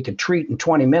devices that we could treat in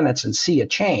 20 minutes and see a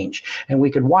change, and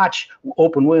we could watch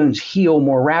open wounds heal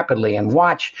more rapidly, and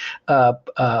watch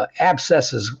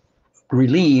abscesses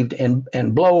relieved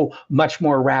and blow much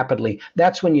more rapidly,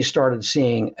 that's when you started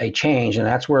seeing a change. And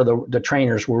that's where the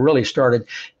trainers were really started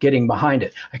getting behind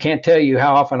it. I can't tell you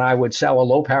how often I would sell a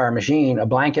low power machine, a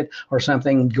blanket or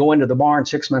something, go into the barn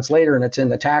 6 months later, and it's in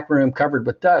the tack room covered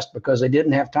with dust because they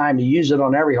didn't have time to use it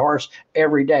on every horse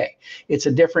every day. It's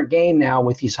a different game now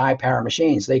with these high power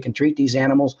machines. They can treat these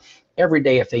animals every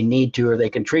day if they need to, or they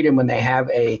can treat them when they have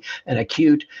an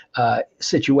acute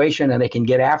situation, and they can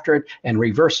get after it and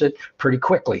reverse it pretty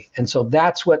quickly. And so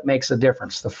that's what makes a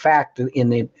difference. The fact that in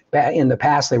the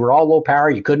past they were all low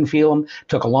power, you couldn't feel them,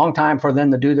 took a long time for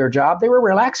them to do their job. They were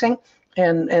relaxing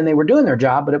and they were doing their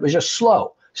job, but it was just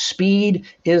slow. Speed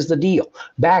is the deal.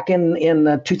 Back in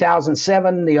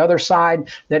 2007, the other side,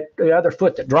 the other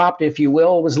foot that dropped, if you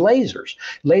will, was lasers.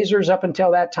 Lasers up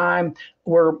until that time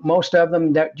were most of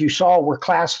them that you saw were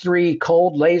class 3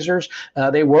 cold lasers.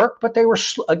 They worked, but they were,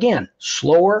 again,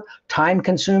 slower, time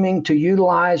consuming to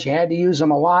utilize. You had to use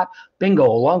them a lot. Bingo,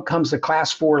 along comes the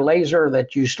class 4 laser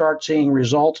that you start seeing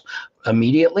results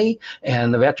immediately.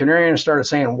 And the veterinarian started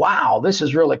saying, wow, this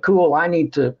is really cool. I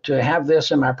need to have this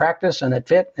in my practice, and it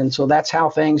fit. And so that's how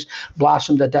things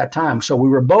blossomed at that time. So we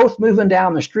were both moving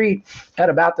down the street at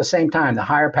about the same time, the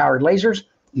higher powered lasers.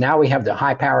 Now we have the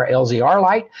high power LZR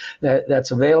light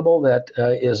that's available that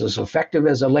is as effective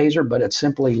as a laser, but it's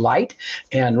simply light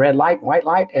and red light, white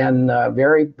light, and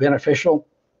very beneficial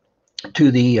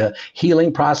to the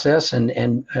healing process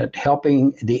and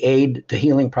helping the aid the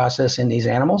healing process in these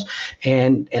animals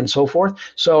and so forth.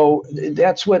 So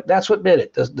that's what did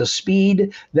it. The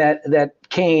speed that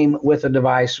came with the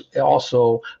device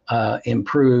also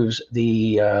improves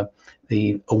the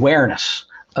awareness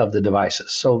of the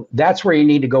devices. So that's where you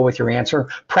need to go with your answer.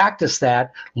 Practice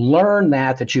that, learn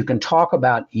that you can talk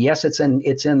about, yes, it's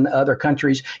in other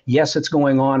countries, yes, it's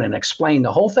going on, and explain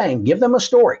the whole thing. Give them a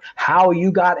story, how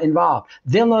you got involved.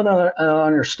 Then let them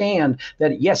understand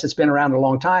that, yes, it's been around a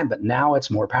long time, but now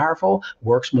it's more powerful,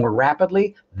 works more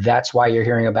rapidly. That's why you're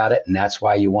hearing about it, and that's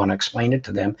why you want to explain it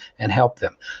to them and help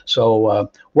them. So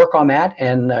work on that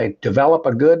and develop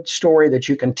a good story that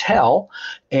you can tell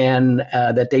and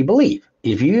that they believe.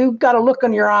 If you've got a look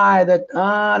in your eye that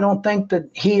I don't think that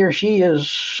he or she is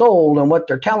sold on what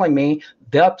they're telling me,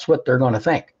 that's what they're going to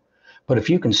think. But if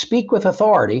you can speak with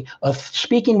authority,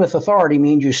 speaking with authority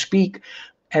means you speak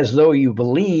as though you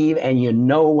believe and you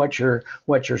know what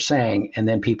you're saying, and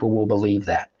then people will believe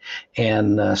that.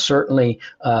 And certainly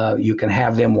you can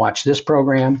have them watch this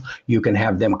program. You can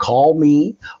have them call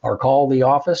me or call the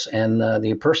office, and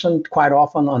the person quite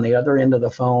often on the other end of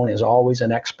the phone is always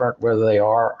an expert, whether they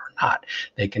are or not.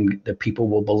 The people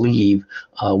will believe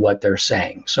what they're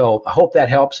saying. So I hope that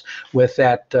helps with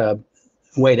that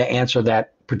way to answer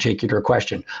that particular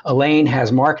question. Elaine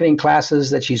has marketing classes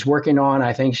that she's working on.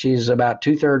 I think she's about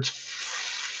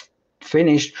 2/3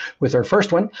 finished with her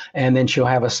first one, and then she'll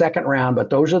have a second round. But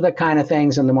those are the kind of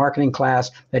things in the marketing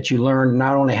class that you learn,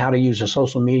 not only how to use your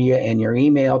social media and your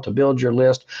email to build your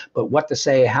list, but what to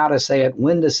say, how to say it,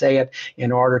 when to say it,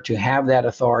 in order to have that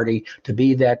authority, to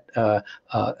be that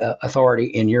authority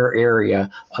in your area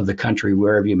of the country,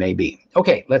 wherever you may be.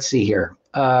 Okay, let's see here.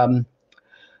 Where'd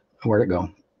it go?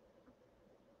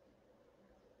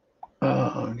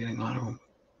 I'm getting a lot of them.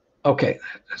 Okay,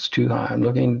 that's too high. I'm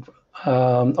looking.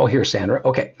 Oh, here's Sandra.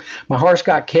 Okay. My horse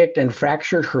got kicked and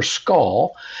fractured her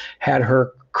skull, had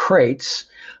her crates.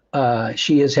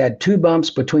 She has had 2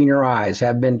 bumps between her eyes,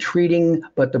 have been treating,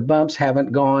 but the bumps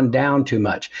haven't gone down too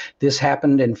much. This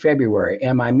happened in February.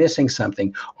 Am I missing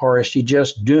something, or is she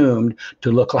just doomed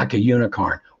to look like a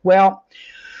unicorn? Well,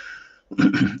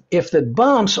 if the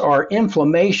bumps are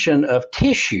inflammation of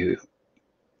tissue,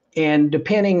 and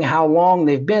depending how long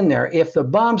they've been there, if the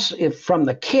bumps, if from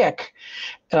the kick,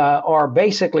 are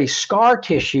basically scar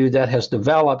tissue that has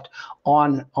developed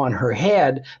on her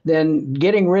head, then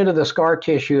getting rid of the scar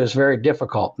tissue is very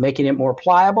difficult. Making it more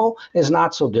pliable is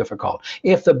not so difficult.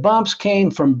 If the bumps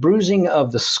came from bruising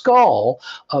of the skull,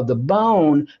 of the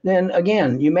bone, then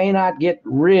again, you may not get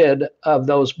rid of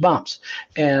those bumps.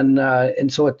 And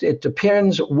so it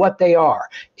depends what they are.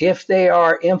 If they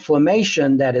are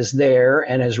inflammation that is there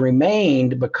and has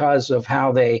remained because of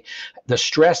how the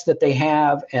stress that they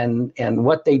have and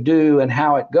what they do and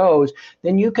how it goes,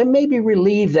 then you can maybe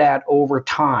relieve that over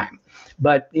time.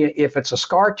 But if it's a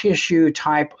scar tissue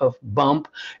type of bump,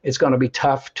 it's going to be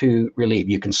tough to relieve.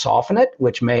 You can soften it,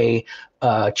 which may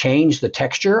change the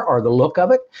texture or the look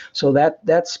of it. So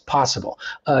that's possible.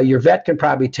 Your vet can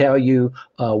probably tell you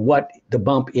what the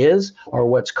bump is or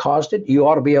what's caused it. You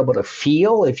ought to be able to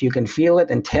feel. If you can feel it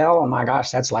and tell, oh my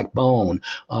gosh, that's like bone.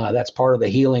 That's part of the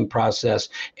healing process.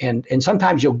 And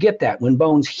sometimes you'll get that when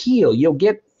bones heal. You'll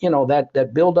get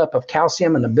that buildup of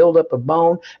calcium and the buildup of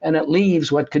bone, and it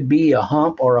leaves what could be a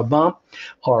hump or a bump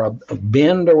or a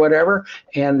bend or whatever.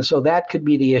 And so that could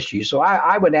be the issue. So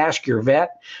I would ask your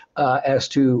vet as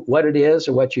to what it is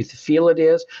or what you feel it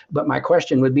is. But my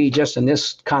question would be, just in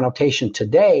this connotation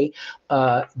today,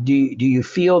 do you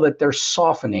feel that they're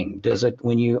softening?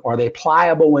 Are they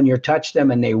pliable when you touch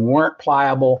them and they weren't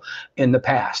pliable in the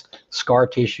past? Scar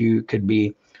tissue could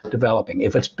be developing.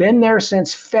 If it's been there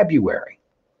since February,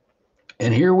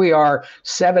 and here we are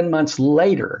 7 months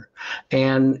later,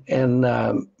 and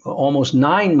almost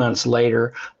 9 months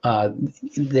later,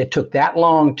 that took that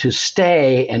long to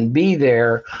stay and be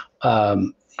there.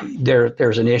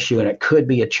 There's an issue, and it could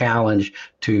be a challenge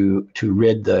to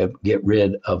get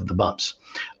rid of the bumps.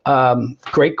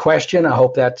 Great question. I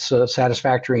hope that's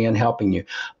satisfactory in helping you.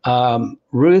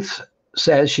 Ruth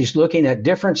says she's looking at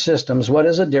different systems. What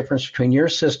is the difference between your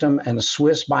system and the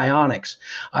Swiss Bionics?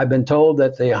 I've been told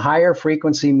that the higher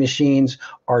frequency machines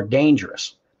are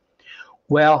dangerous.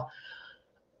 Well,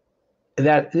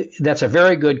 that's a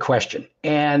very good question.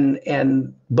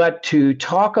 But to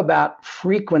talk about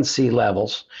frequency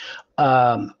levels,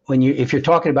 if you're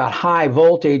talking about high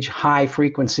voltage, high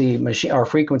frequency machine or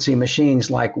frequency machines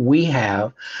like we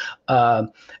have,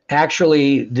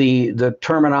 actually the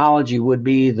terminology would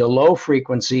be the low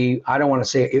frequency. I don't want to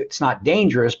say it's not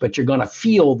dangerous, but you're going to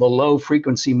feel the low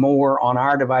frequency more on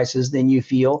our devices than you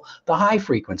feel the high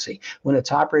frequency. When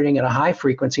it's operating at a high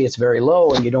frequency, it's very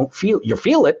low and you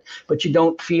feel it, but you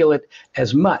don't feel it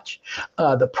as much.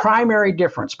 The primary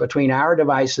difference between our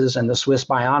devices and the Swiss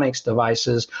Bionics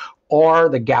devices are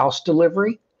the Gauss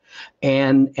delivery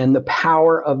and the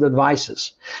power of the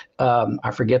devices.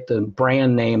 I forget the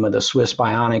brand name of the Swiss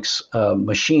Bionics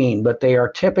machine, but they are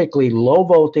typically low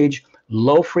voltage,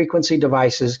 low frequency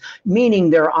devices, meaning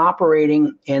they're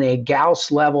operating in a Gauss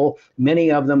level,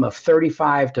 many of them of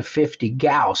 35 to 50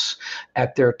 Gauss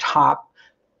at their top,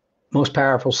 most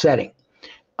powerful setting.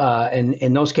 And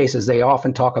in those cases, they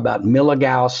often talk about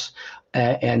milligauss.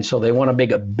 And so they want to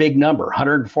make a big number,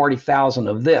 140,000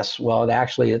 of this. Well,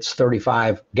 actually, it's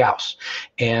 35 Gauss.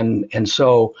 And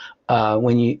so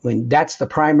when that's the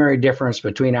primary difference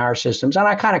between our systems. And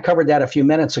I kind of covered that a few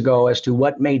minutes ago as to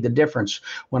what made the difference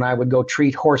when I would go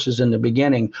treat horses in the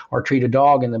beginning or treat a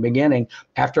dog in the beginning.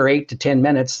 After 8 to 10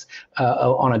 minutes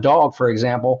on a dog, for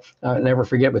example, never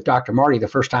forget with Dr. Marty, the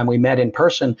first time we met in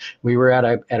person, we were at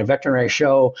a veterinary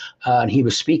show and he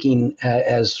was speaking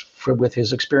with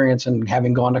his experience and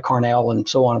having gone to Cornell and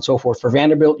so on and so forth. For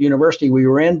Vanderbilt University, we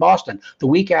were in Boston the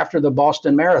week after the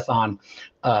Boston Marathon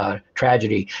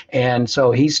tragedy. And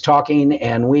so he's talking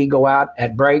and we go out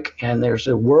at break and there's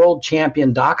a world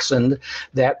champion dachshund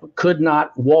that could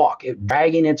not walk,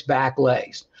 dragging its back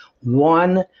legs.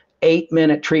 1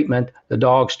 8-minute treatment, the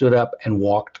dog stood up and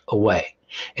walked away.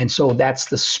 And so that's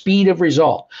the speed of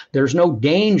result. There's no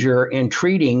danger in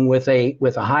treating with a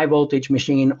high voltage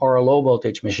machine or a low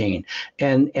voltage machine.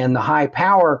 And the high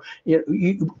power,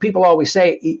 people always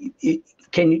say,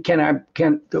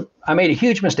 I made a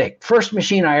huge mistake. First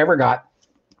machine I ever got,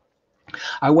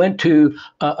 I went to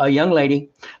a young lady,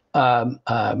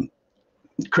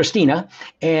 Christina,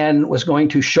 and was going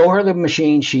to show her the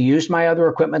machine. She used my other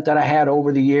equipment that I had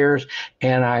over the years,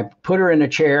 and I put her in a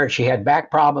chair. She had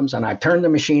back problems, and I turned the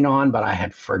machine on, but I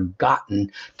had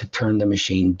forgotten to turn the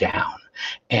machine down.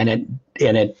 And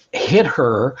it hit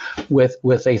her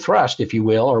with a thrust, if you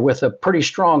will, or with a pretty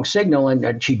strong signal,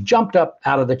 and she jumped up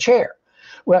out of the chair.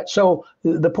 Well, so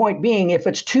the point being, if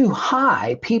it's too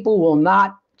high, people will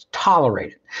not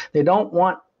tolerate it. They don't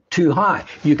want too high.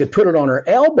 You could put it on her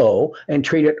elbow and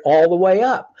treat it all the way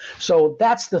up. So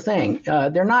that's the thing.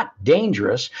 They're not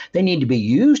dangerous. They need to be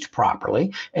used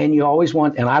properly. And you always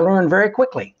want, and I learned very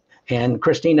quickly. And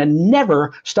Christina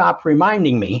never stopped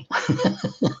reminding me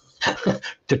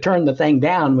to turn the thing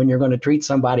down when you're going to treat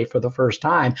somebody for the first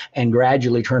time and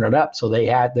gradually turn it up so they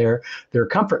had their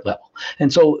comfort level.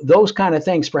 And so those kind of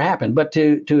things happen. But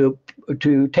to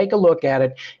take a look at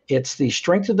it, it's the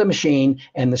strength of the machine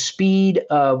and the speed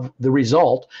of the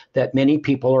result that many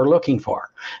people are looking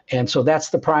for. And so that's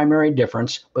the primary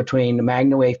difference between the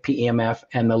MagnaWave PEMF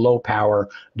and the low power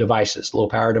devices. Low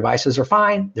power devices are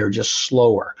fine. They're just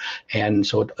slower. And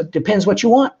so it depends what you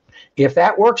want. If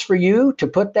that works for you to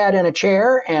put that in a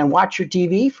chair and watch your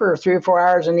TV for 3 or 4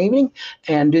 hours in the evening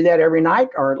and do that every night,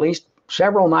 or at least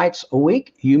several nights a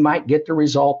week, you might get the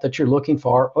result that you're looking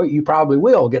for, or you probably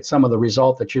will get some of the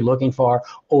result that you're looking for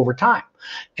over time.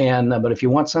 And but if you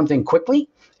want something quickly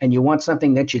and you want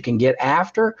something that you can get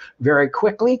after very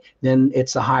quickly, then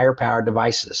it's the higher power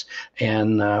devices.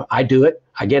 And I do it.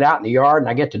 I get out in the yard and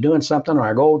I get to doing something, or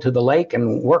I go to the lake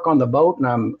and work on the boat and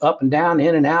I'm up and down,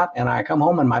 in and out, and I come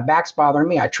home and my back's bothering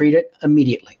me. I treat it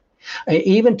immediately.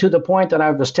 Even to the point that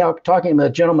I was talking with a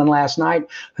gentleman last night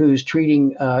who's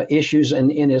treating issues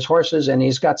in his horses, and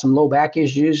he's got some low back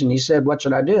issues, and he said, "What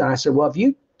should I do?" And I said, "Well, if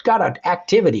you got an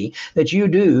activity that you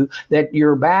do that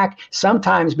your back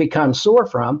sometimes becomes sore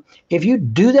from, if you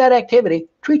do that activity,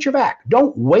 treat your back.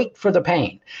 Don't wait for the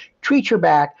pain. Treat your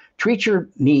back, treat your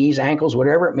knees, ankles,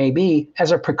 whatever it may be,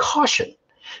 as a precaution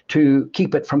to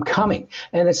keep it from coming."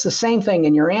 And it's the same thing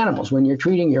in your animals when you're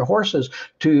treating your horses.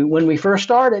 When we first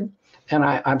started, and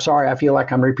I'm sorry, I feel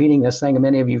like I'm repeating this thing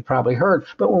many of you have probably heard,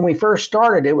 but when we first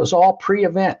started, it was all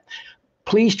pre-event.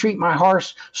 Please treat my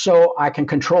horse so I can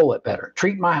control it better.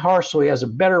 Treat my horse so he has a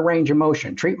better range of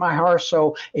motion. Treat my horse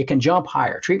so it can jump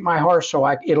higher. Treat my horse so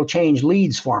it'll change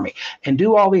leads for me, and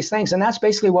do all these things. And that's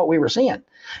basically what we were seeing.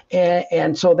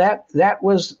 And so that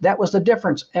was the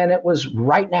difference. And it was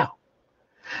right now.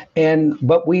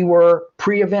 But we were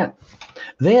pre-event.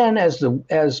 Then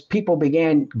as people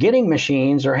began getting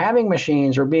machines or having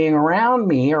machines or being around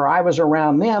me or I was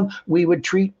around them, we would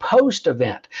treat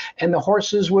post-event, and the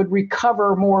horses would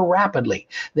recover more rapidly.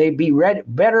 They'd be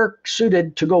better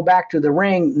suited to go back to the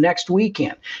ring next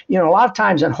weekend. A lot of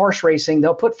times in horse racing,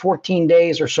 they'll put 14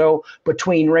 days or so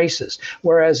between races,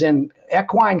 whereas in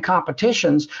equine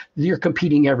competitions, you're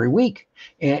competing every week,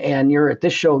 and you're at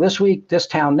this show this week, this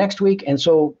town next week, and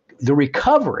so the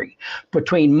recovery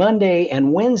between Monday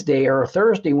and Wednesday or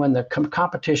Thursday when the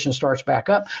competition starts back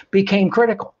up became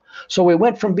critical. So we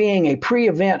went from being a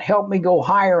pre-event, help me go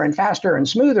higher and faster and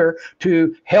smoother,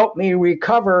 to help me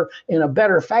recover in a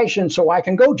better fashion so I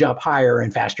can go jump higher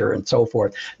and faster and so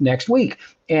forth next week.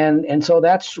 And so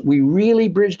we really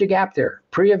bridged a gap there,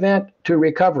 pre-event to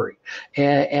recovery.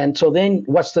 And so then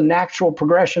what's the natural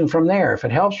progression from there? If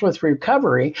it helps with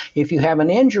recovery, if you have an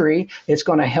injury, it's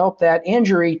going to help that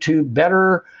injury to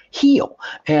better heal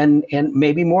and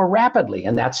maybe more rapidly.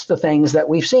 And that's the things that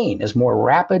we've seen is more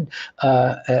rapid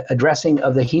addressing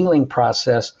of the healing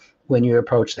process when you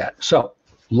approach that. So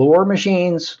lower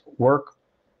machines work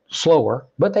slower,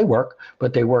 but they work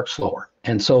slower.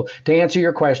 And so to answer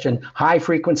your question, high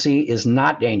frequency is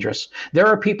not dangerous. There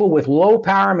are people with low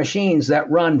power machines that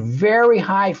run very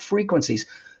high frequencies.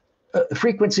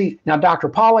 Now, Dr.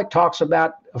 Pollack talks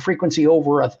about a frequency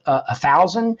over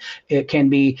 1,000. It can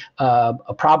be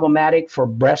problematic for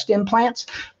breast implants.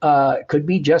 It could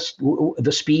be just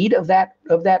the speed of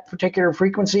that particular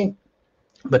frequency.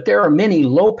 But there are many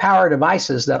low power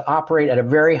devices that operate at a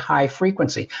very high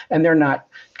frequency, and they're not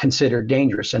considered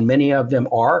dangerous. And many of them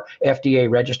are FDA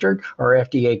registered or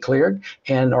FDA cleared,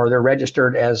 or they're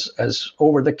registered as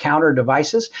over-the-counter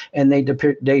devices, and they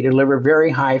deliver very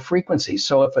high frequencies.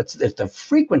 So if the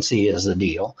frequency is the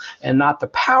deal and not the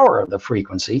power of the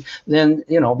frequency, then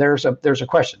there's a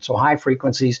question. So high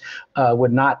frequencies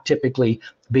would not typically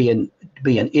be an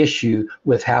issue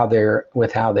with how they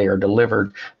are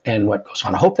delivered and what goes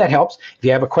on. I hope that helps. If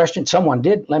you have a question, someone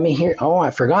did. Let me hear. Oh,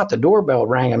 I forgot the doorbell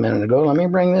rang a minute ago. Let me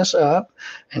bring this up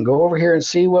and go over here and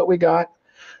see what we got.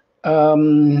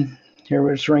 Here,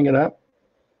 let's ring it up.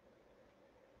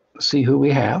 See who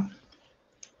we have.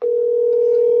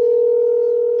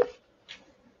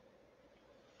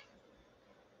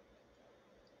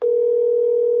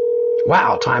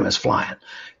 Wow, time is flying.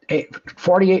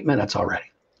 48 minutes already.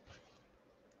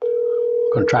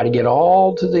 Going to try to get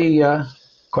all to the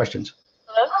questions.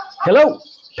 Hello,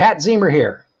 Pat Zemer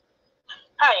here.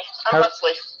 Hi, I'm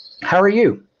Leslie. How are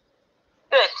you?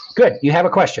 Good. Good. You have a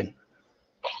question?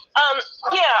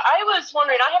 Yeah, I was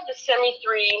wondering. I have the Semi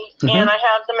 3 and I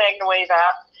have the MagnaWave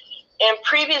app. And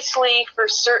previously, for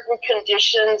certain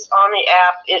conditions on the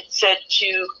app, it said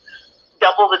to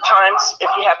double the times if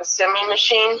you have a Semi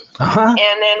machine.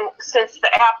 And then since the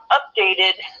app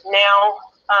updated, now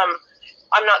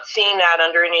I'm not seeing that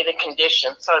under any of the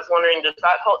conditions. So I was wondering, does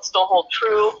that still hold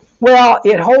true? Well,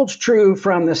 it holds true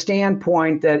from the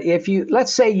standpoint that if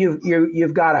let's say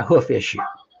you've got a hoof issue,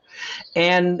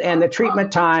 and the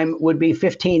treatment time would be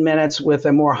 15 minutes with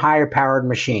a more higher powered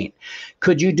machine.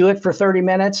 Could you do it for 30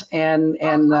 minutes and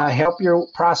help your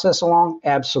process along?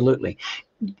 Absolutely.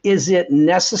 Is it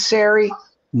necessary?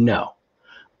 No.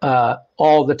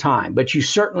 All the time, but you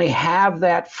certainly have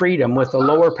that freedom with a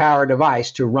lower power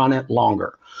device to run it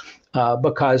longer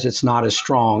because it's not as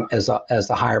strong as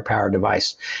the higher power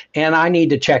device. And I need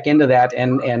to check into that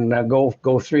and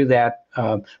go through that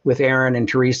with Aaron and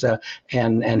Teresa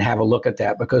and have a look at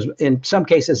that, because in some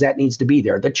cases that needs to be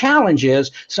there. The challenge is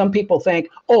some people think,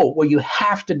 oh, well, you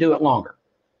have to do it longer.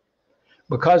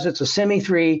 Because it's a Semi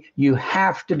 3, you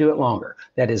have to do it longer.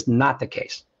 That is not the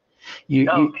case.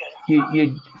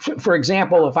 For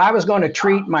example, if I was going to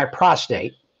treat my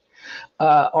prostate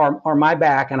or my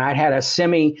back, and I'd had a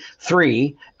Semi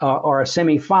 3 or a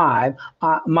Semi 5,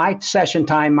 my session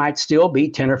time might still be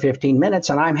 10 or 15 minutes,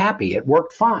 and I'm happy. It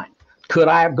worked fine. Could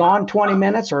I have gone 20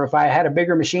 minutes, or if I had a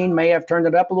bigger machine, may have turned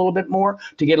it up a little bit more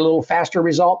to get a little faster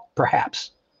result?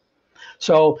 Perhaps.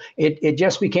 So it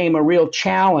just became a real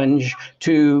challenge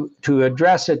to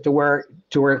address it to where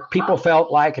people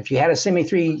felt like if you had a Semi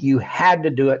 3, you had to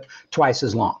do it twice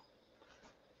as long.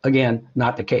 Again,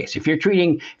 not the case. If you're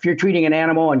treating an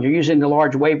animal and you're using the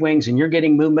large wave wings and you're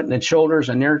getting movement in the shoulders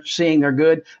and they're seeing they're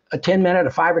good, a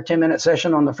 5 or 10 minute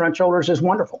session on the front shoulders is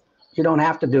wonderful. You don't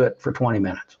have to do it for 20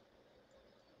 minutes.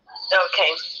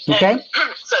 Okay. Okay. And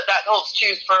so that holds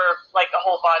true for like a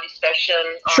whole body session.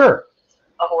 Sure.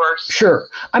 A horse. Sure.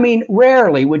 I mean,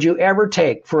 rarely would you ever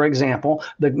take, for example,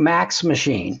 the Max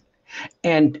machine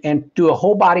and do a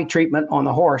whole body treatment on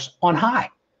the horse on high.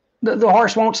 The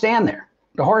horse won't stand there.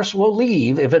 The horse will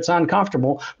leave if it's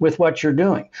uncomfortable with what you're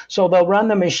doing. So they'll run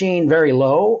the machine very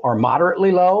low or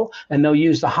moderately low, and they'll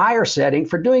use the higher setting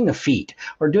for doing the feet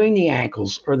or doing the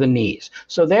ankles or the knees.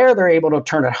 So there they're able to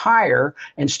turn it higher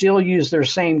and still use their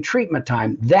same treatment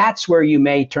time. That's where you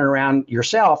may turn around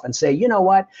yourself and say, you know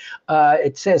what,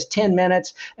 it says 10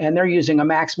 minutes and they're using a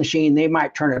Max machine. They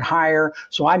might turn it higher.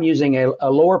 So I'm using a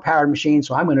lower powered machine,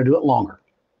 so I'm going to do it longer.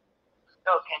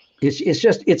 Okay.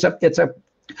 It's a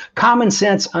common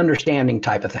sense understanding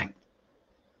type of thing.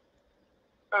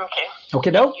 Okay.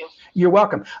 Okay, doke. You're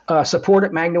welcome. Support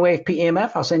at MagnaWave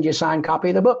PEMF. I'll send you a signed copy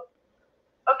of the book.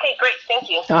 Okay, great. Thank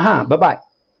you. Bye-bye.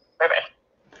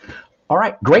 Bye-bye. All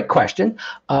right, great question.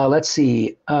 Let's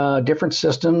see. Different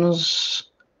systems.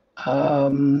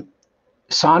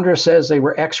 Sandra says they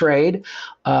were x-rayed.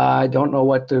 I don't know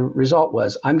what the result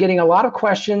was. I'm getting a lot of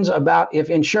questions about if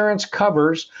insurance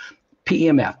covers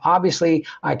PEMF. Obviously,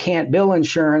 I can't bill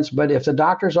insurance, but if the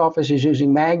doctor's office is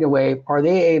using MagnaWave, are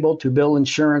they able to bill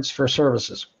insurance for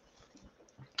services?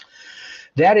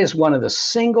 That is one of the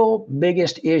single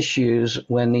biggest issues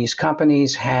when these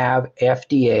companies have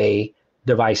FDA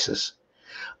devices.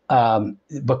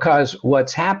 Because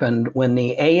what's happened when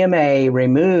the AMA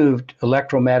removed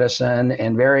electromedicine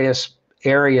and various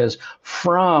areas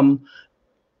from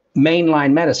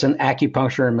mainline medicine,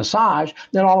 acupuncture and massage,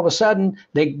 then all of a sudden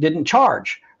they didn't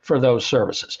charge for those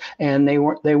services and they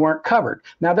weren't covered.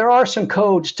 Now there are some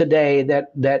codes today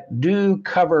that do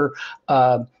cover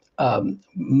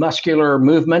muscular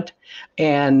movement,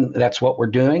 and that's what we're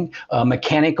doing.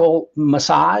 Mechanical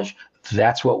massage,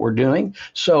 that's what we're doing.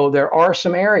 So there are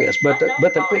some areas, but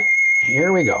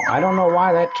here we go. I don't know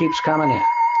why that keeps coming in.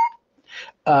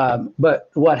 But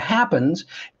what happens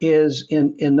is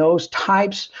in those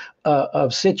types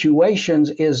of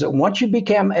situations is that once you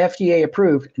become FDA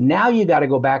approved, now you got to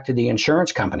go back to the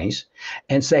insurance companies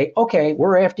and say, okay,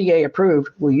 we're FDA approved.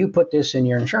 Will you put this in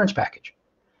your insurance package?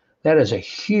 That is a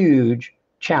huge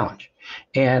challenge.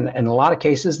 And in a lot of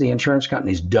cases, the insurance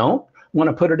companies don't want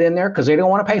to put it in there because they don't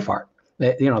want to pay for it.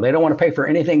 They don't want to pay for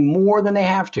anything more than they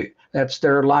have to. That's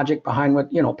their logic behind what,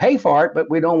 pay for it, but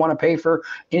we don't want to pay for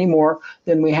any more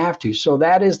than we have to. So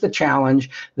that is the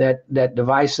challenge that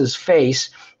devices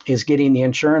face, is getting the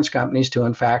insurance companies to,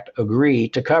 in fact, agree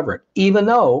to cover it, even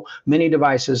though many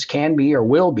devices can be or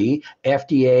will be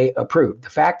FDA approved. The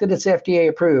fact that it's FDA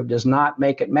approved does not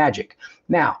make it magic.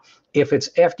 Now, if it's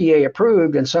FDA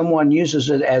approved and someone uses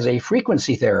it as a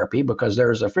frequency therapy because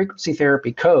there's a frequency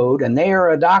therapy code and they are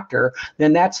a doctor,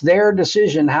 then that's their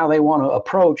decision how they want to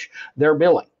approach their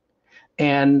billing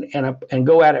and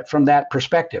go at it from that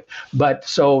perspective. But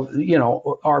so,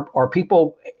 are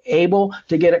people able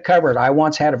to get it covered? I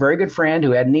once had a very good friend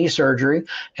who had knee surgery,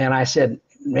 and I said,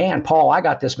 man, Paul, I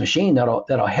got this machine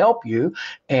that'll help you.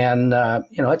 And,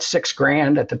 it's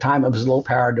 $6,000 at the time of his low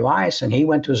power device. And he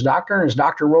went to his doctor and his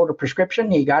doctor wrote a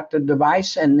prescription. He got the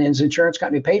device and his insurance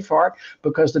company paid for it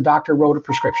because the doctor wrote a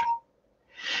prescription.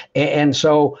 And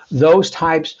so those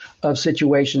types of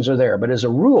situations are there. But as a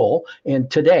rule, in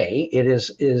today, it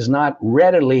is not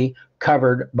readily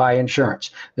covered by insurance.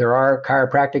 There are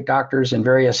chiropractic doctors in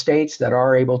various states that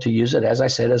are able to use it, as I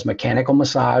said, as mechanical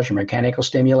massage or mechanical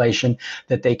stimulation,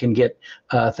 that they can get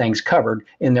things covered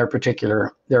in their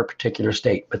particular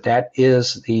state. But that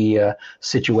is the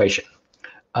situation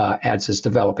as it's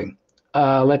developing.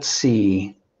 Let's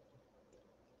see.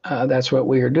 That's what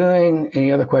we are doing.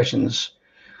 Any other questions?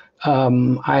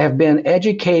 I have been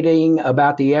educating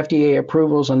about the FDA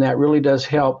approvals, and that really does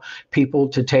help people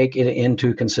to take it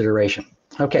into consideration.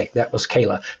 Okay, that was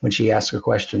Kayla when she asked a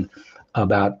question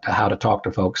about how to talk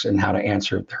to folks and how to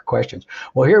answer their questions.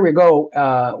 Well, here we go.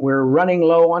 We're running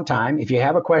low on time. If you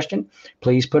have a question,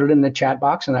 please put it in the chat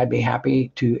box and I'd be happy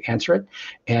to answer it.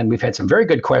 And we've had some very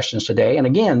good questions today. And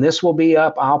again, this will be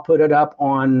up. I'll put it up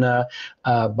on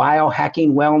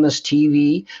Biohacking Wellness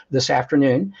TV this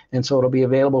afternoon. And so it'll be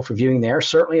available for viewing there.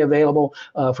 Certainly available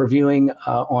for viewing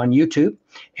on YouTube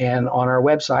and on our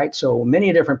website. So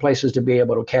many different places to be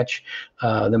able to catch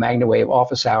the MagnaWave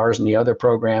office hours and the other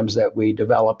programs that we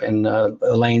develop in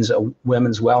Elaine's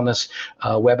Women's Wellness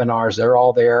webinars. They're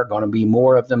all there. Going to be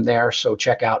more of them there. So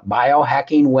check out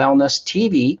Biohacking Wellness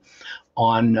TV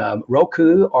on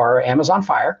Roku or Amazon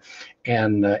Fire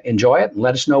and enjoy it. And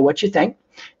let us know what you think.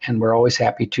 And we're always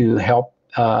happy to help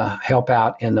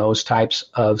out in those types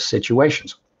of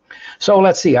situations. So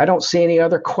let's see. I don't see any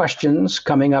other questions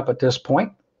coming up at this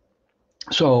point.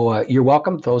 So you're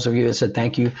welcome. Those of you that said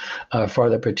thank you for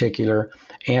the particular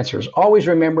answers. Always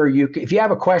remember, if you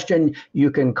have a question, you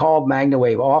can call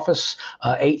MagnaWave office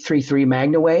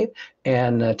 833-MagnaWave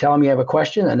and tell them you have a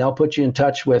question, and they'll put you in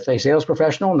touch with a sales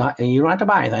professional. And you don't have to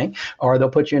buy anything, or they'll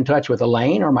put you in touch with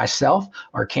Elaine or myself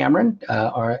or Cameron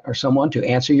or someone to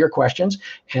answer your questions,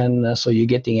 and so you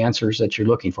get the answers that you're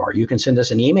looking for. You can send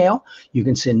us an email. You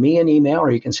can send me an email,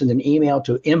 or you can send an email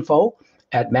to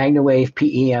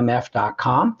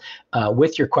info@magnawavepemf.com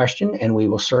with your question, and we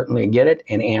will certainly get it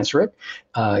and answer it.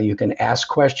 You can ask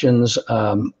questions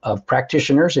of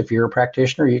practitioners. If you're a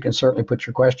practitioner, you can certainly put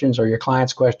your questions or your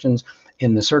clients' questions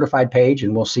in the certified page,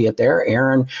 and we'll see it there.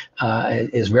 Aaron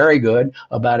is very good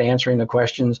about answering the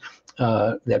questions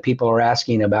that people are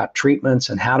asking about treatments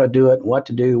and how to do it, what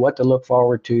to do, what to look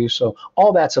forward to. So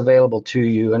all that's available to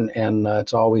you, and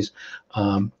it's always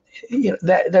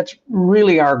that's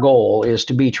really our goal, is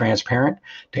to be transparent,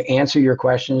 to answer your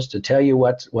questions, to tell you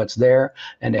what's there,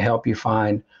 and to help you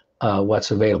find what's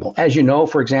available. As you know,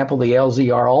 for example, the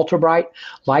LZR Ultra Bright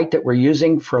light that we're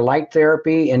using for light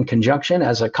therapy in conjunction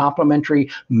as a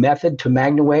complementary method to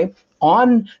MagnaWave.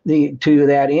 To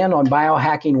that end, on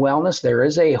Biohacking Wellness, there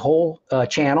is a whole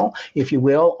channel, if you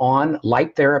will, on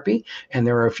light therapy, and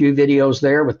there are a few videos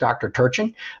there with Dr.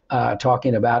 Turchin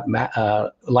talking about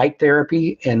light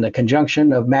therapy in the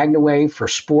conjunction of MagnaWave for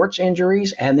sports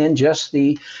injuries, and then just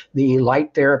the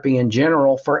light therapy in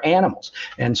general for animals.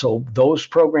 And so those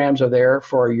programs are there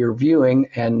for your viewing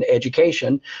and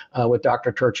education with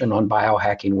Dr. Turchin on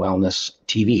Biohacking Wellness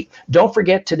TV. Don't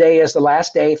forget, today is the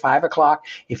last day, 5 o'clock.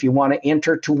 If you want to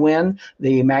enter to win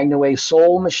the MagnaWave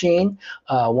Soul Machine,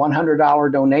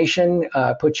 $100 donation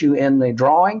puts you in the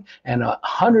drawing, and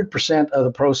 100% of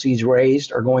the proceeds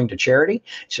raised are going to charity.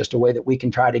 It's just a way that we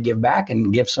can try to give back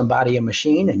and give somebody a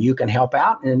machine, and you can help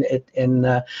out and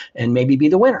maybe be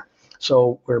the winner.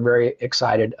 So we're very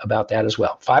excited about that as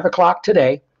well. 5 o'clock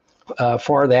today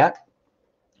for that.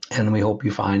 And we hope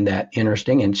you find that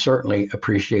interesting, and certainly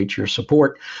appreciate your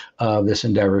support of this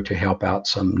endeavor to help out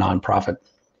some nonprofit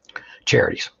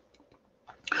charities.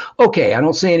 Okay, I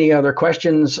don't see any other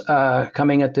questions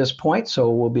coming at this point, so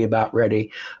we'll be about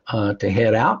ready to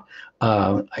head out.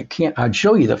 I'd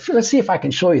show you let's see if I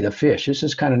can show you the fish. This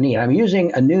is kind of neat. I'm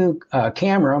using a new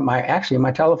camera, my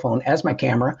telephone as my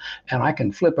camera, and I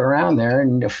can flip it around there,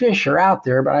 and the fish are out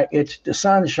there, but the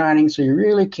sun's shining, so you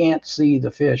really can't see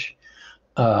the fish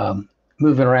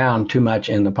moving around too much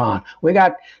in the pond. We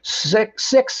got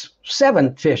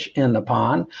 7 fish in the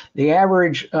pond. The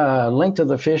average length of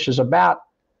the fish is about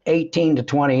 18 to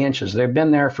 20 inches. They've been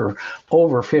there for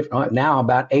over now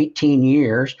about 18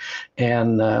 years,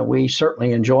 and we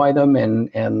certainly enjoy them and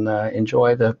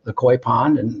enjoy the koi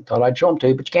pond, and thought I'd show them to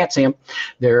you, but you can't see them.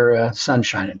 They're sun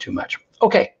shining too much.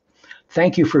 Okay,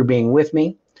 thank you for being with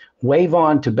me. Wave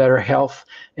on to better health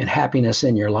and happiness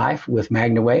in your life with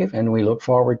MagnaWave, and we look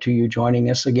forward to you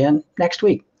joining us again next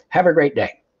week. Have a great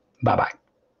day. Bye-bye.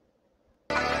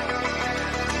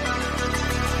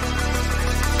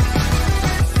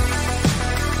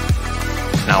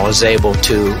 I was able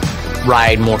to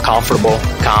ride more comfortable,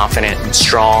 confident, and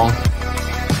strong.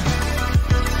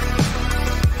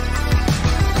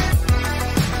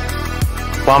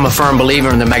 Well, I'm a firm believer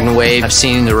in the MagnaWave. I've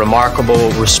seen the remarkable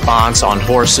response on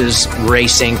horses,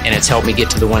 racing, and it's helped me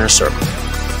get to the winner's circle.